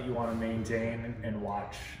something that you want to maintain and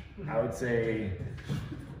watch. I would say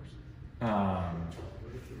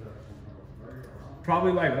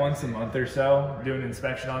probably like once a month or so, do an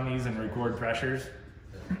inspection on these and record pressures.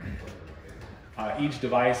 Each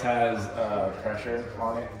device has pressure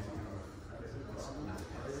on it.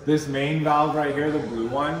 This main valve right here, the blue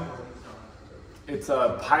one, it's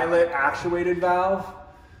a pilot actuated valve.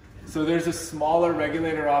 So there's a smaller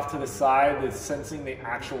regulator off to the side that's sensing the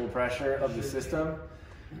actual pressure of the system.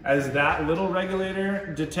 As that little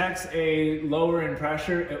regulator detects a lower in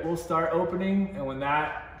pressure, it will start opening, and when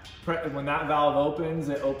that valve opens,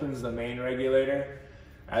 it opens the main regulator.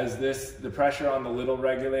 As the pressure on the little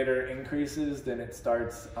regulator increases, then it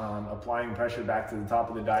starts applying pressure back to the top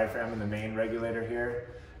of the diaphragm in the main regulator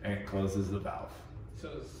here, and it closes the valve. So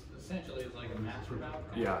essentially it's like a master valve?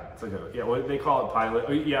 Yeah, it's like a, what they call it,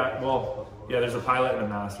 pilot. Yeah, well, yeah, there's a pilot and a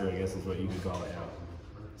master, I guess is what you could call it, yeah.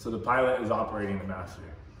 So the pilot is operating the master.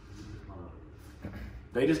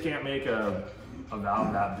 They just can't make a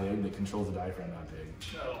valve that big that controls the diaphragm that big.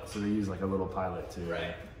 No. So they use like a little pilot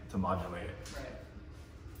to modulate it. Right.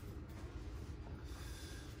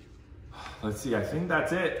 Let's see, I think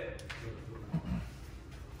that's it.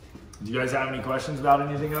 Do you guys have any questions about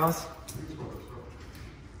anything else?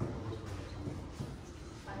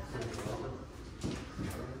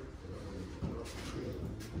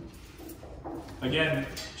 Again,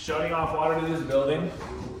 shutting off water to this building,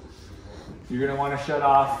 you're gonna wanna shut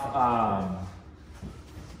off,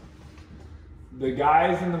 the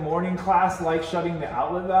guys in the morning class like shutting the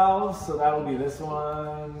outlet valves, so that'll be this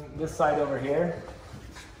one, this side over here.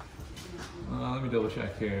 Let me double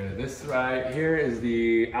check here. This right here is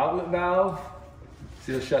the outlet valve.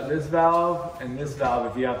 So you'll shut this valve and this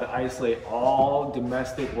valve if you have to isolate all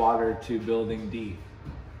domestic water to building D.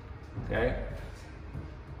 Okay?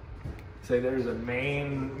 Say there's a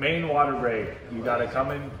main water break. You gotta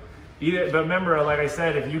come in. But remember, like I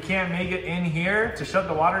said, if you can't make it in here to shut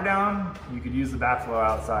the water down, you could use the backflow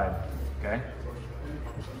outside. Okay?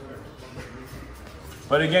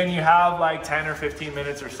 But again, you have like 10 or 15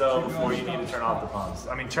 minutes or so before you need to turn off the pumps.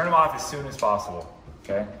 I mean, turn them off as soon as possible,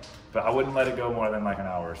 okay? But I wouldn't let it go more than like an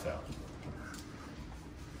hour or so.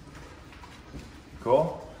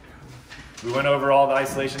 Cool? We went over all the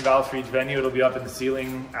isolation valves for each venue. It'll be up in the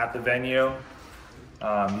ceiling at the venue.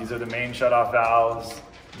 These are the main shutoff valves.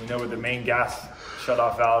 We know where the main gas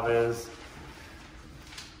shutoff valve is.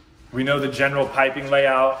 We know the general piping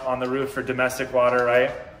layout on the roof for domestic water,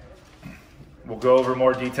 right? We'll go over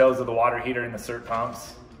more details of the water heater and the CERT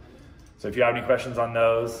pumps. So if you have any questions on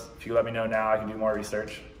those, if you let me know now, I can do more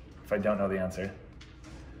research if I don't know the answer.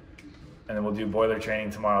 And then we'll do boiler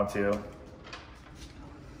training tomorrow too.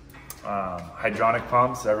 Hydronic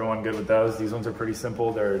pumps, everyone good with those? These ones are pretty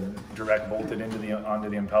simple. They're direct bolted onto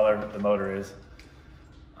the impeller, the motor is.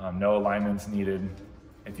 No alignments needed.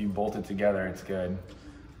 If you bolt it together, it's good.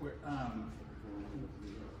 Do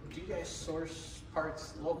you guys source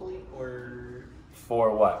parts locally or?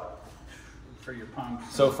 For what? For your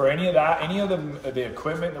pumps. So for any of that, any of the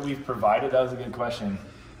equipment that we've provided, that was a good question,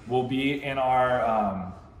 will be in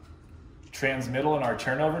our transmittal and our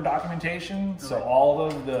turnover documentation. So all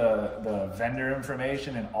of the vendor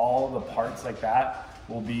information and all of the parts like that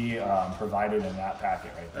will be provided in that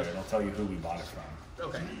packet right there. It'll tell you who we bought it from.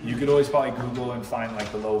 Okay. You could always probably Google and find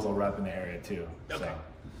like the local rep in the area too. Okay. So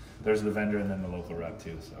there's the vendor and then the local rep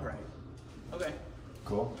too. So. Right. Okay.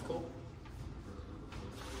 Cool. Cool.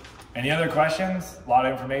 Any other questions? A lot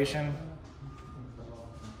of information.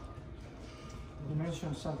 You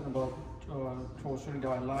mentioned something about troubleshooting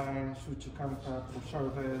guidelines, switch to contact for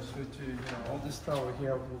service, switch to all this stuff over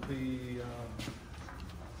here will be.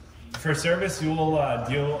 For service, you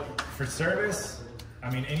will for service. I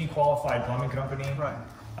mean, any qualified plumbing company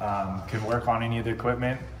can work on any of the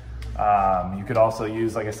equipment. You could also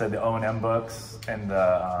use, like I said, the O&M books and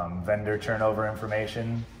the vendor turnover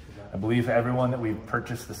information. I believe everyone that we've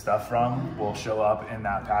purchased the stuff from will show up in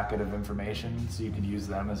that packet of information, so you could use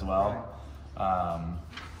them as well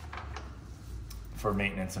for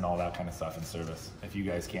maintenance and all that kind of stuff in service, if you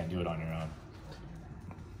guys can't do it on your own.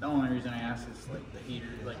 The only reason I asked is like the heater,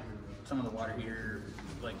 like some of the water heater,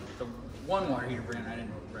 like the one water heater brand I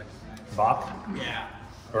didn't recognize. Bach? Yeah.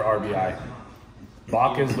 Or RBI?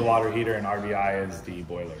 Bach is the water heater and RBI is the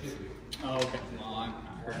boilers. Oh, okay. Well, I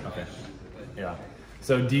heard about Okay. it. But, Yeah.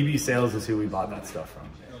 So DB Sales is who we bought that stuff from.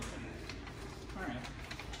 okay. All right.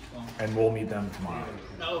 Well, And we'll meet them tomorrow.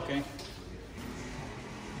 oh, okay.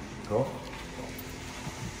 Cool.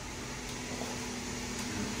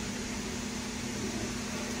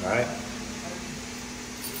 All right.